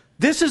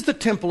 This is the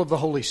temple of the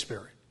Holy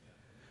Spirit.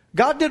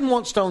 God didn't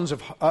want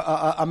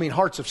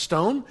hearts of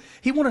stone.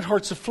 He wanted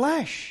hearts of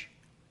flesh.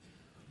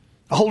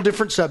 A whole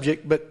different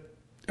subject, but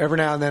every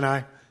now and then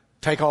I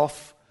take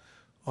off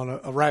on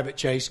a rabbit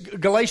chase.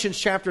 Galatians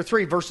chapter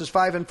 3, verses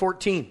 5 and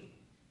 14.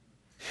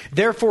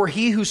 Therefore,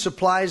 he who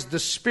supplies the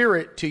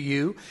Spirit to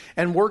you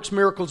and works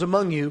miracles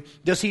among you,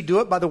 does he do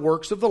it by the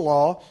works of the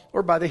law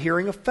or by the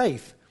hearing of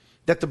faith?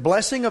 That the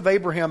blessing of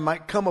Abraham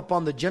might come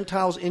upon the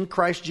Gentiles in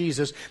Christ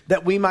Jesus,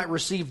 that we might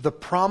receive the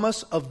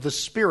promise of the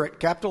Spirit,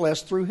 capital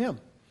S, through him.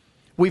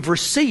 We've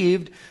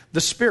received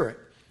the Spirit.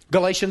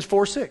 Galatians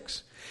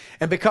 4:6.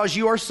 And because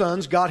you are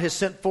sons, God has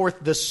sent forth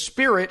the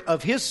Spirit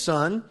of his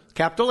Son,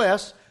 capital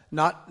S,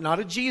 not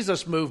a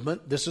Jesus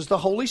movement. This is the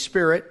Holy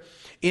Spirit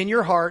in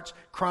your hearts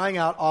crying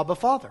out, Abba,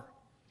 Father.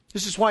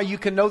 This is why you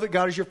can know that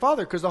God is your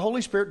Father, because the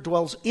Holy Spirit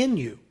dwells in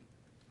you.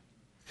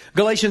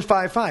 Galatians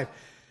 5:5.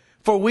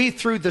 For we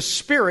through the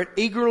Spirit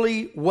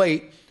eagerly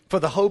wait for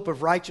the hope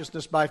of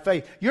righteousness by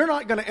faith. You're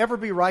not going to ever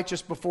be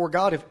righteous before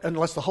God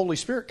unless the Holy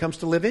Spirit comes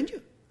to live in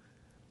you.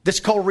 This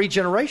is called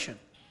regeneration.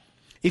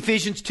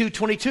 Ephesians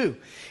 2:22.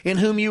 In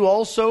whom you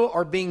also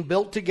are being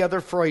built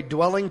together for a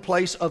dwelling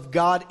place of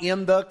God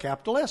in the,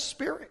 capital S,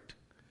 Spirit.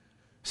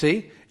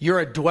 See, you're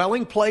a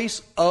dwelling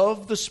place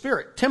of the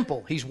Spirit.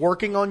 Temple. He's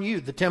working on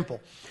you, the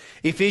temple.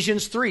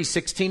 Ephesians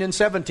 3:16 and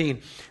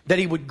 17, that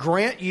he would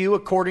grant you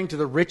according to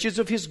the riches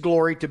of his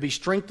glory to be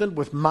strengthened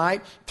with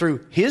might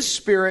through his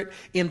Spirit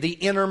in the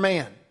inner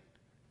man.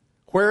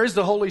 Where is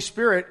the Holy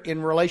Spirit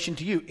in relation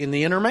to you? In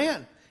the inner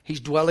man.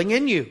 He's dwelling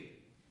in you.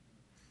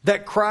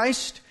 That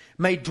Christ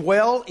may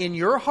dwell in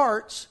your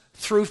hearts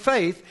through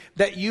faith,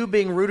 that you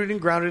being rooted and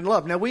grounded in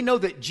love. Now we know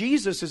that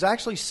Jesus is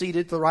actually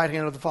seated at the right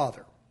hand of the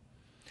Father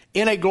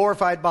in a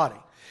glorified body.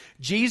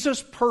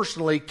 Jesus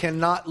personally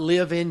cannot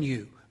live in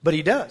you. But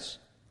he does.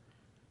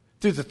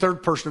 Through the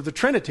third person of the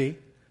Trinity,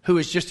 who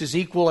is just as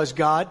equal as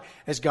God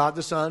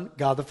the Son,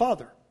 God the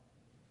Father.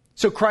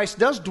 So Christ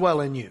does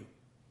dwell in you.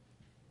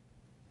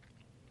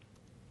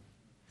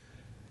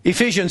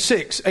 Ephesians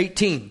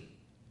 6:18.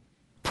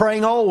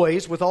 Praying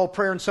always with all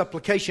prayer and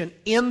supplication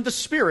in the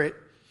Spirit,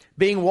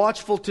 being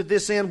watchful to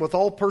this end with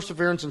all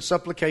perseverance and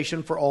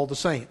supplication for all the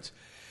saints.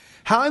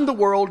 How in the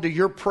world do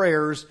your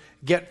prayers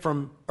get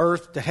from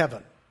earth to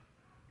heaven?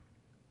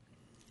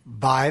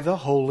 By the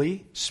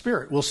Holy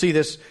Spirit. We'll see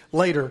this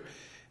later.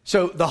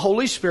 So the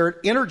Holy Spirit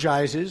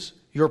energizes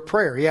your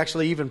prayer. He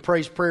actually even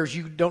prays prayers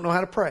you don't know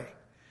how to pray.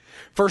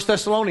 1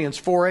 Thessalonians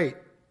 4:8.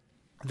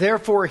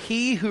 Therefore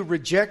he who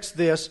rejects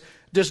this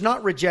does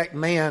not reject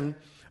man,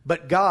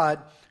 but God,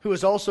 who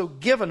has also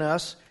given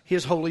us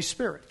his Holy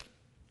Spirit.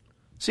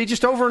 See,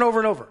 just over and over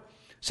and over.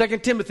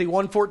 2 Timothy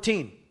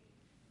 1:14.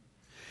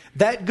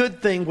 That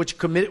good thing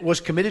which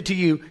was committed to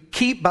you,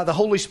 keep by the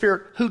Holy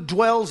Spirit who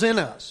dwells in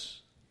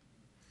us.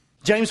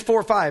 James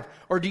 4:5.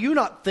 Or do you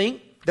not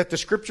think that the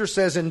Scripture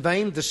says in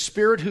vain, the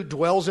Spirit who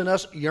dwells in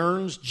us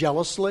yearns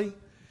jealously?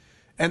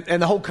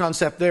 And the whole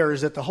concept there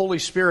is that the Holy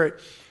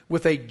Spirit,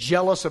 with a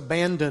jealous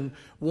abandon,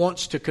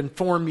 wants to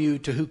conform you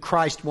to who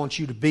Christ wants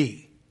you to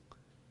be.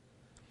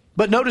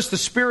 But notice the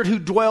Spirit who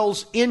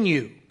dwells in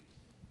you.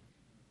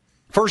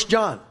 1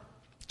 John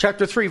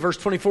chapter 3, verse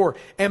 24.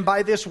 And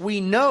by this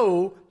we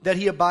know that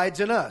he abides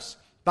in us,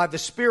 by the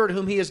Spirit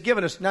whom he has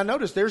given us. Now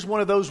notice there's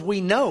one of those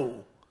we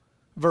know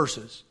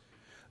verses.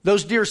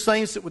 Those dear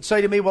saints that would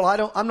say to me,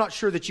 well, I'm not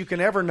sure that you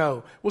can ever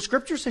know. Well,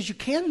 Scripture says you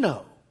can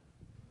know.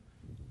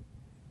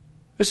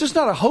 This is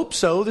not a hope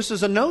so, this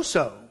is a know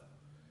so.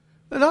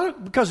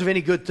 Not because of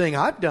any good thing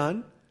I've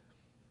done,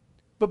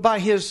 but by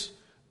his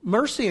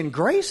mercy and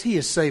grace he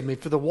has saved me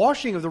for the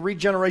washing of the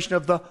regeneration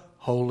of the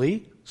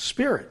Holy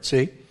Spirit.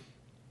 See?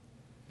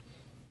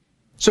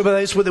 So by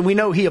this we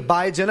know he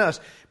abides in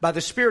us by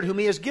the Spirit whom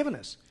he has given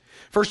us.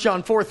 1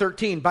 John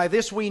 4:13. By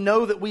this we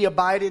know that we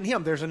abide in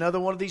him. There's another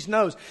one of these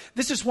knows.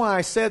 This is why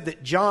I said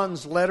that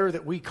John's letter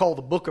that we call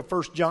the book of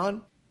 1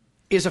 John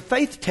is a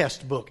faith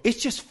test book.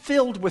 It's just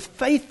filled with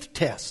faith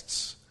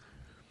tests.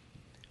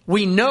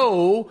 We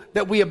know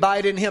that we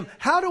abide in him.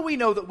 How do we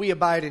know that we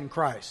abide in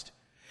Christ?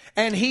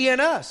 And he in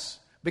us,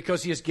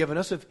 because he has given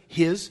us of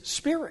his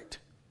Spirit.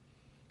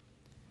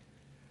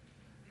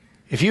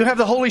 If you have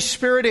the Holy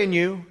Spirit in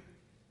you,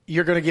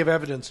 you're going to give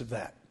evidence of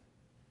that.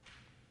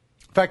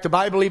 In fact, the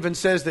Bible even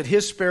says that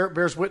his Spirit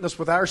bears witness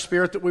with our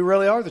spirit that we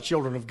really are the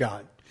children of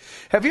God.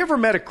 Have you ever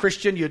met a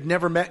Christian you'd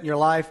never met in your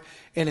life,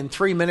 and in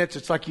 3 minutes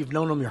it's like you've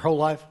known them your whole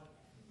life?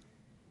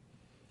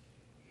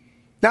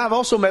 Now, I've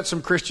also met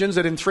some Christians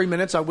that in 3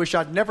 minutes I wish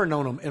I'd never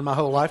known them in my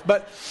whole life.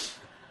 But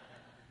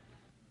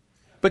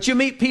you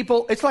meet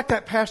people, it's like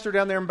that pastor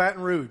down there in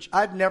Baton Rouge.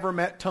 I'd never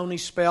met Tony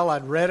Spell.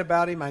 I'd read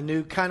about him. I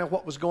knew kind of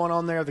what was going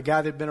on there. The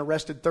guy that had been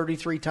arrested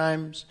 33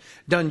 times,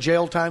 done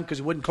jail time because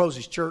he wouldn't close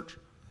his church.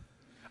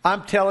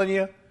 I'm telling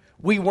you,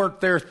 we weren't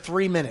there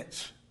 3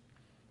 minutes.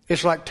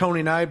 It's like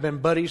Tony and I have been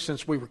buddies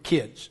since we were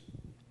kids.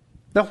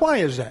 Now, why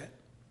is that?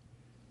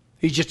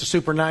 He's just a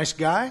super nice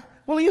guy?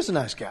 Well, he is a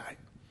nice guy.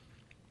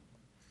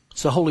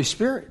 It's the Holy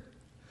Spirit.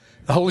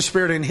 The Holy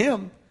Spirit in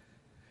him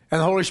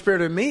and the Holy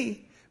Spirit in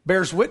me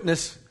bears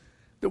witness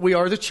that we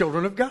are the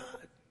children of God.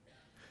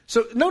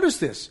 So notice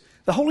this.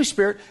 The Holy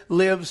Spirit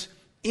lives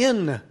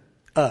in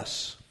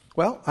us.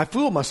 Well, I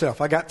fooled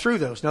myself. I got through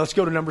those. Now let's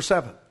go to number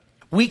 7.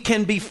 We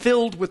can be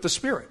filled with the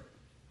Spirit.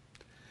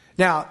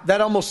 Now,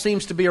 that almost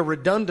seems to be a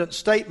redundant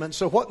statement.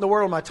 So what in the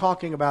world am I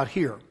talking about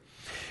here?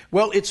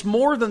 Well, it's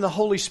more than the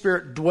Holy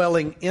Spirit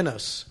dwelling in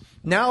us.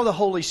 Now the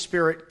Holy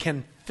Spirit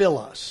can fill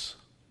us.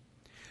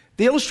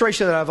 The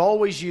illustration that I've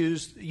always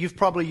used, you've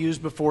probably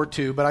used before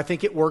too, but I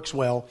think it works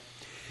well.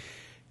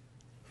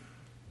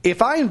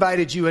 If I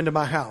invited you into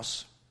my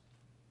house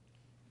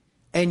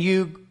and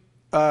you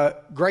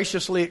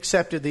graciously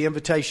accepted the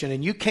invitation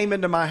and you came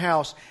into my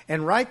house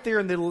and right there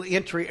in the little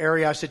entry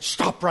area I said,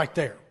 stop right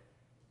there.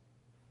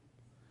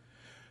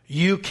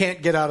 You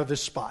can't get out of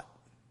this spot.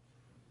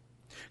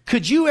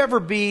 Could you ever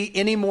be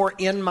any more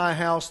in my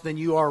house than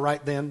you are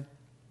right then?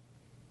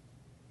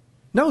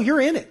 No,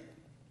 you're in it.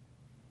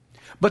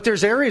 But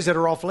there's areas that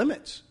are off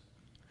limits.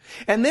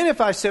 And then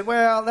if I said,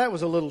 well, that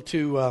was a little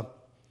too,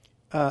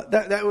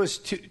 that was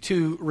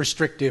too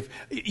restrictive.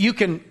 You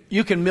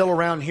can mill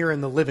around here in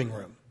the living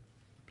room.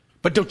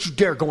 But don't you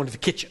dare go into the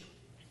kitchen.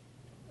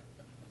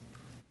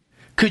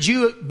 Could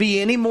you be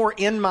any more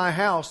in my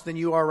house than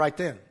you are right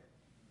then?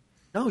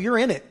 No, you're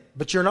in it,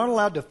 but you're not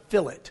allowed to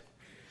fill it.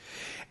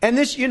 And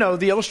this,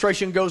 the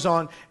illustration goes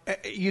on.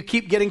 You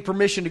keep getting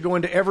permission to go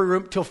into every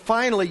room till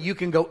finally you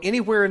can go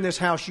anywhere in this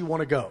house you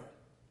want to go.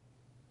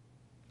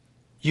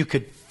 You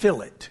could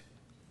fill it.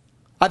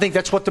 I think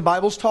that's what the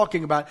Bible's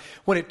talking about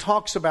when it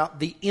talks about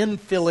the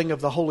infilling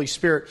of the Holy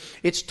Spirit.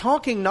 It's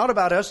talking not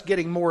about us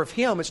getting more of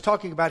Him. It's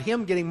talking about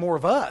Him getting more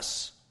of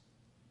us.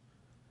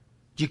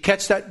 Do you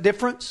catch that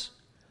difference?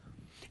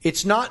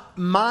 It's not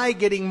my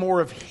getting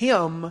more of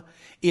Him.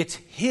 It's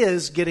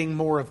His getting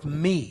more of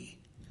me.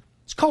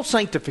 It's called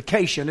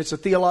sanctification. It's a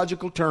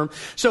theological term.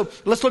 So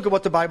let's look at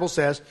what the Bible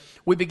says.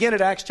 We begin at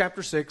Acts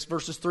chapter 6,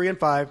 verses 3 and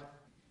 5.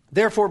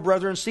 Therefore,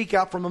 brethren, seek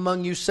out from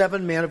among you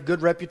 7 men of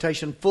good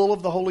reputation, full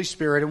of the Holy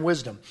Spirit and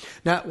wisdom.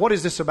 Now, what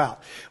is this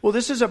about? Well,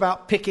 this is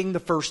about picking the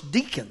first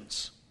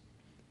deacons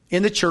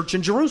in the church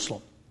in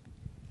Jerusalem.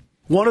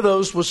 One of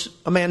those was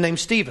a man named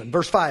Stephen.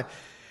 Verse 5.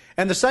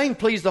 And the saying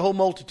pleased the whole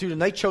multitude, and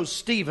they chose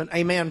Stephen,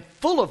 a man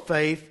full of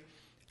faith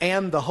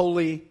and the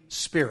Holy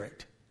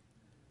Spirit.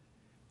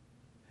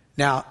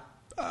 Now,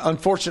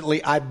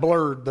 unfortunately, I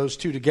blurred those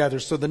two together.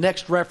 So the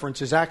next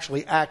reference is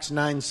actually Acts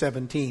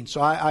 9:17. So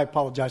I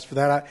apologize for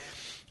that.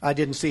 I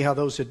didn't see how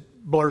those had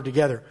blurred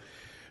together.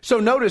 So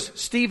notice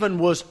Stephen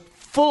was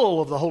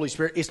full of the Holy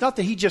Spirit. It's not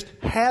that he just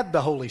had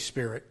the Holy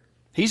Spirit.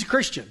 He's a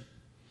Christian.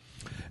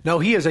 No,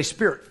 he is a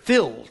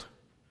Spirit-filled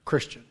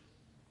Christian.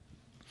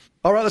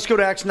 All right, let's go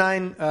to Acts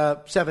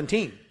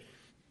 9:17.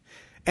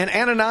 And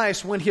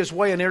Ananias went his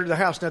way and entered the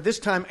house. Now this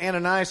time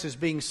Ananias is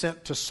being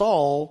sent to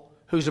Saul,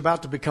 who's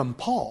about to become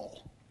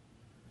Paul.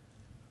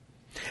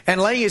 And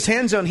laying his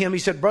hands on him, he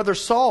said, Brother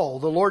Saul,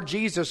 the Lord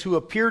Jesus, who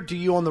appeared to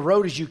you on the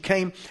road as you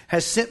came,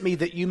 has sent me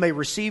that you may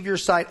receive your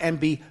sight and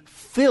be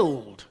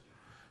filled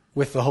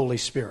with the Holy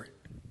Spirit.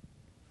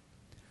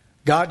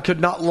 God could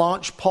not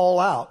launch Paul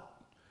out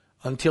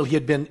until he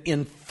had been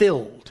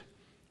infilled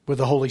with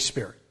the Holy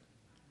Spirit.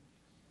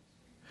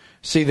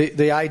 See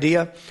the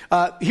idea?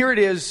 Here it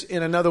is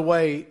in another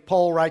way.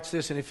 Paul writes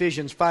this in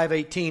Ephesians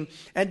 5:18.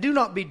 And do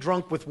not be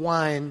drunk with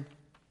wine,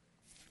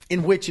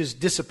 in which is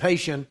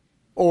dissipation,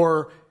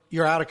 or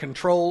you're out of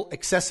control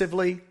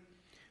excessively,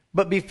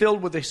 but be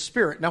filled with the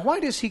Spirit. Now, why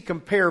does he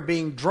compare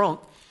being drunk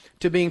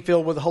to being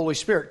filled with the Holy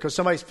Spirit? Because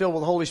somebody's filled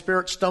with the Holy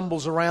Spirit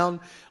stumbles around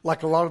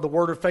like a lot of the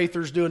Word of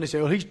Faithers do, and they say,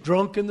 well, he's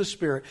drunk in the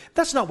Spirit.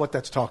 That's not what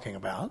that's talking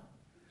about.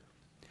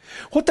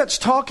 What that's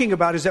talking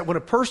about is that when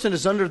a person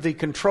is under the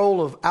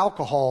control of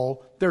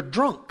alcohol, they're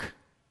drunk.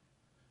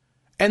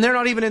 And they're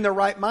not even in their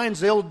right minds.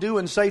 They'll do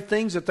and say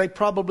things that they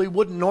probably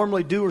wouldn't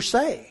normally do or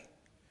say,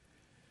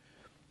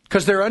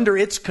 because they're under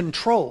its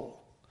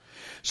control.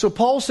 So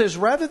Paul says,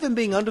 rather than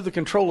being under the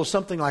control of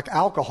something like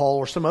alcohol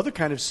or some other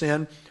kind of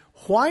sin,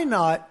 why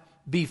not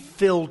be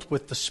filled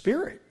with the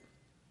Spirit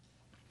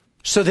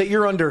so that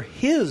you're under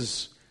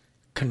His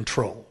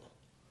control?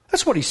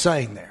 That's what he's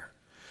saying there.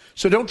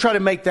 So don't try to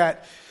make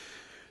that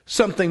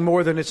something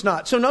more than it's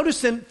not. So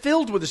notice then,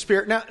 filled with the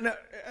Spirit. Now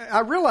I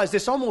realize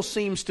this almost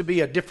seems to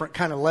be a different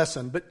kind of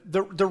lesson, but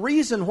the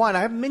reason why, and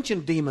I haven't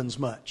mentioned demons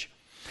much.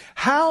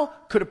 How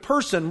could a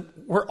person,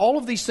 where all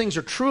of these things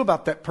are true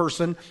about that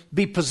person,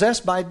 be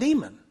possessed by a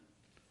demon?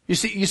 You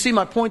see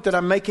my point that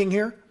I'm making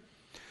here?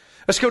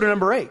 Let's go to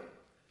number 8.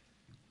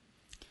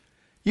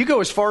 You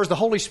go as far as the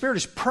Holy Spirit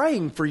is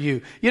praying for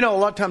you. You know, a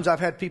lot of times I've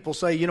had people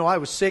say, I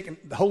was sick and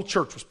the whole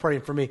church was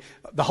praying for me.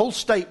 The whole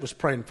state was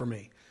praying for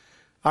me.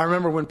 I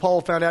remember when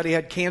Paul found out he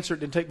had cancer, it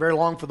didn't take very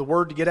long for the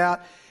word to get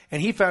out.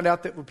 And he found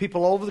out that there were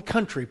people all over the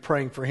country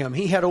praying for him.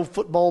 He had old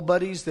football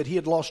buddies that he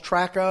had lost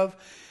track of,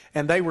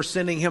 and they were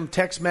sending him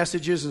text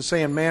messages and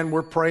saying, man,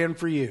 we're praying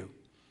for you.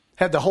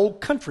 Had the whole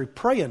country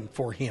praying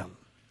for him.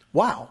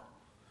 Wow.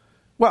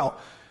 Well,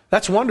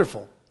 that's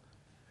wonderful.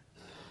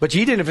 But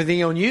you didn't have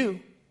anything on you,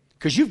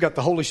 because you've got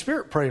the Holy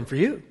Spirit praying for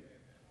you.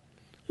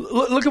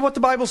 Look at what the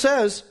Bible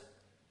says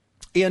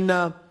in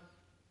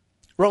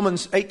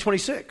Romans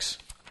 8:26.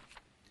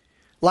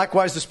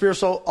 Likewise, the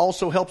Spirit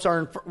also helps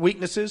our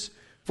weaknesses,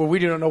 for we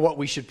do not know what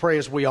we should pray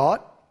as we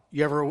ought.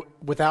 You ever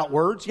without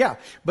words? Yeah.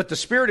 But the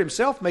Spirit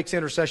Himself makes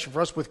intercession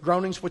for us with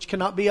groanings which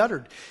cannot be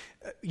uttered.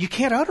 You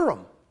can't utter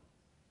them.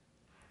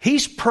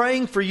 He's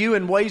praying for you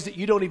in ways that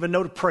you don't even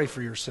know to pray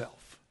for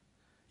yourself.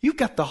 You've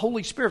got the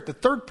Holy Spirit, the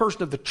third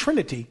person of the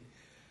Trinity,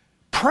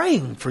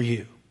 praying for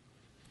you.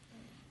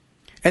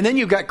 And then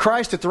you've got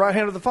Christ at the right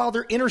hand of the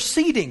Father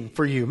interceding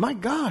for you. My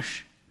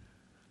gosh,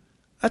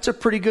 that's a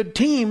pretty good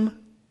team.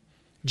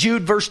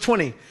 Jude verse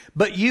 20.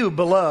 But you,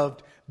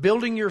 beloved,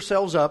 building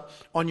yourselves up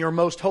on your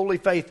most holy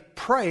faith,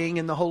 praying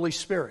in the Holy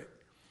Spirit.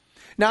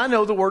 Now I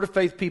know the Word of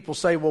Faith people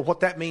say, well,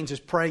 what that means is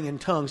praying in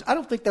tongues. I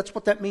don't think that's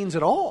what that means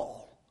at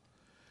all.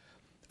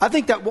 I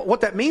think that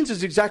what that means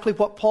is exactly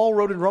what Paul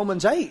wrote in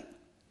Romans 8.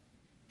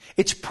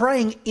 It's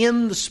praying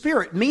in the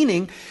Spirit,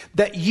 meaning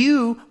that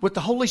you, with the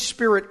Holy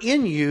Spirit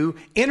in you,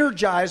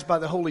 energized by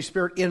the Holy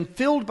Spirit,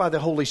 infilled by the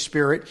Holy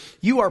Spirit,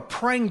 you are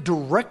praying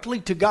directly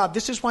to God.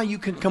 This is why you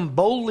can come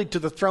boldly to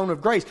the throne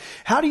of grace.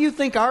 How do you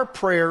think our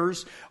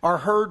prayers are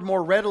heard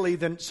more readily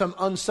than some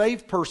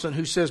unsaved person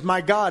who says,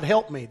 my God,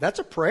 help me? That's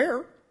a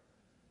prayer.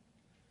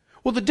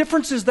 Well, the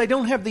difference is they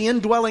don't have the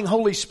indwelling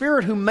Holy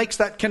Spirit who makes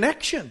that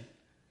connection.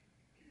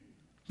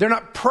 They're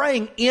not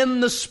praying in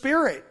the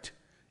Spirit.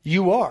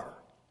 You are.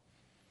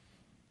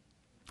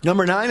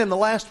 Number 9 and the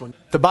last one.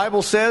 The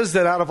Bible says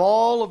that out of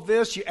all of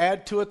this, you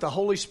add to it, the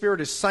Holy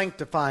Spirit is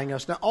sanctifying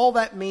us. Now, all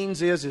that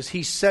means is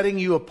He's setting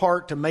you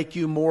apart to make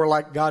you more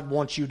like God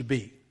wants you to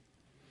be.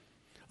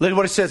 Look at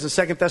what it says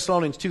in 2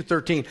 Thessalonians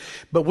 2:13.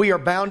 But we are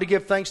bound to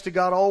give thanks to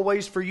God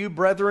always for you,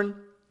 brethren,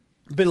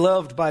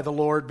 beloved by the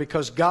Lord,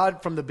 because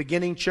God from the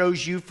beginning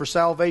chose you for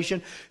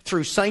salvation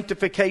through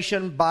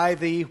sanctification by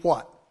the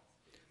what?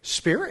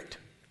 Spirit.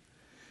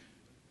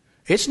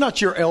 It's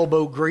not your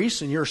elbow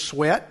grease and your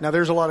sweat. Now,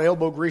 there's a lot of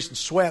elbow grease and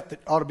sweat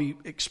that ought to be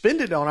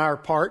expended on our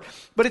part,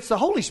 but it's the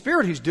Holy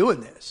Spirit who's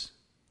doing this.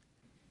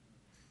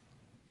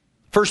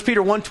 1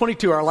 Peter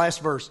 1:22, our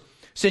last verse.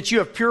 Since you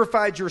have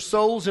purified your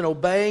souls in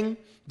obeying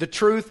the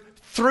truth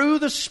through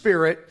the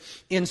Spirit,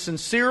 in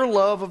sincere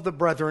love of the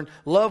brethren,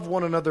 love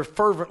one another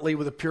fervently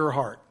with a pure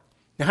heart.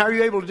 Now, how are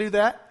you able to do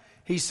that?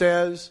 He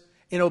says,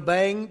 in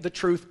obeying the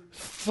truth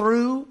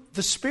through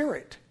the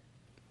Spirit.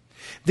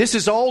 This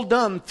is all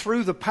done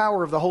through the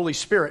power of the Holy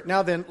Spirit.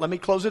 Now then, let me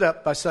close it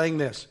up by saying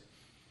this.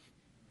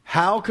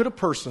 How could a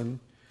person,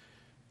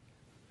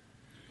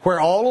 where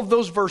all of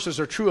those verses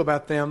are true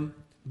about them,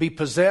 be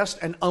possessed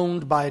and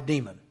owned by a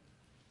demon?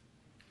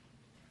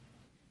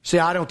 See,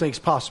 I don't think it's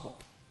possible.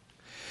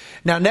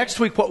 Now, next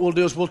week what we'll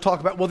do is we'll talk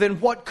about, well, then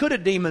what could a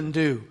demon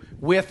do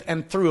with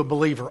and through a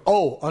believer?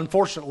 Oh,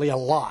 unfortunately, a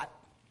lot.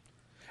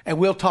 And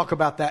we'll talk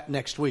about that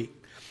next week.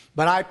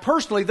 But I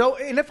personally, though,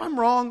 and if I'm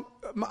wrong,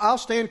 I'll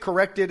stand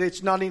corrected.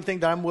 It's not anything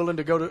that I'm willing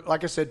to go to,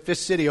 like I said, Fifth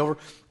City over.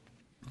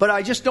 But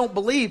I just don't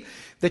believe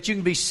that you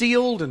can be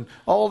sealed and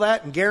all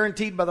that and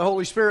guaranteed by the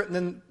Holy Spirit, and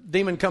then the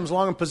demon comes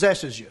along and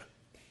possesses you.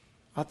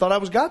 I thought I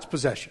was God's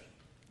possession.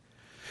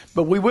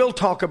 But we will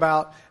talk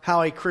about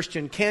how a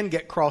Christian can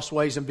get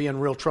crossways and be in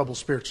real trouble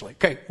spiritually.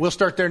 Okay, we'll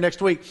start there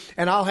next week.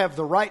 And I'll have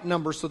the right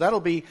number, so that'll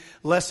be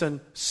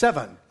lesson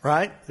 7,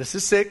 right? This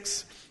is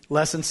 6,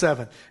 lesson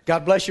 7.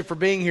 God bless you for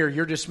being here.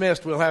 You're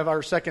dismissed. We'll have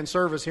our second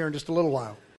service here in just a little while.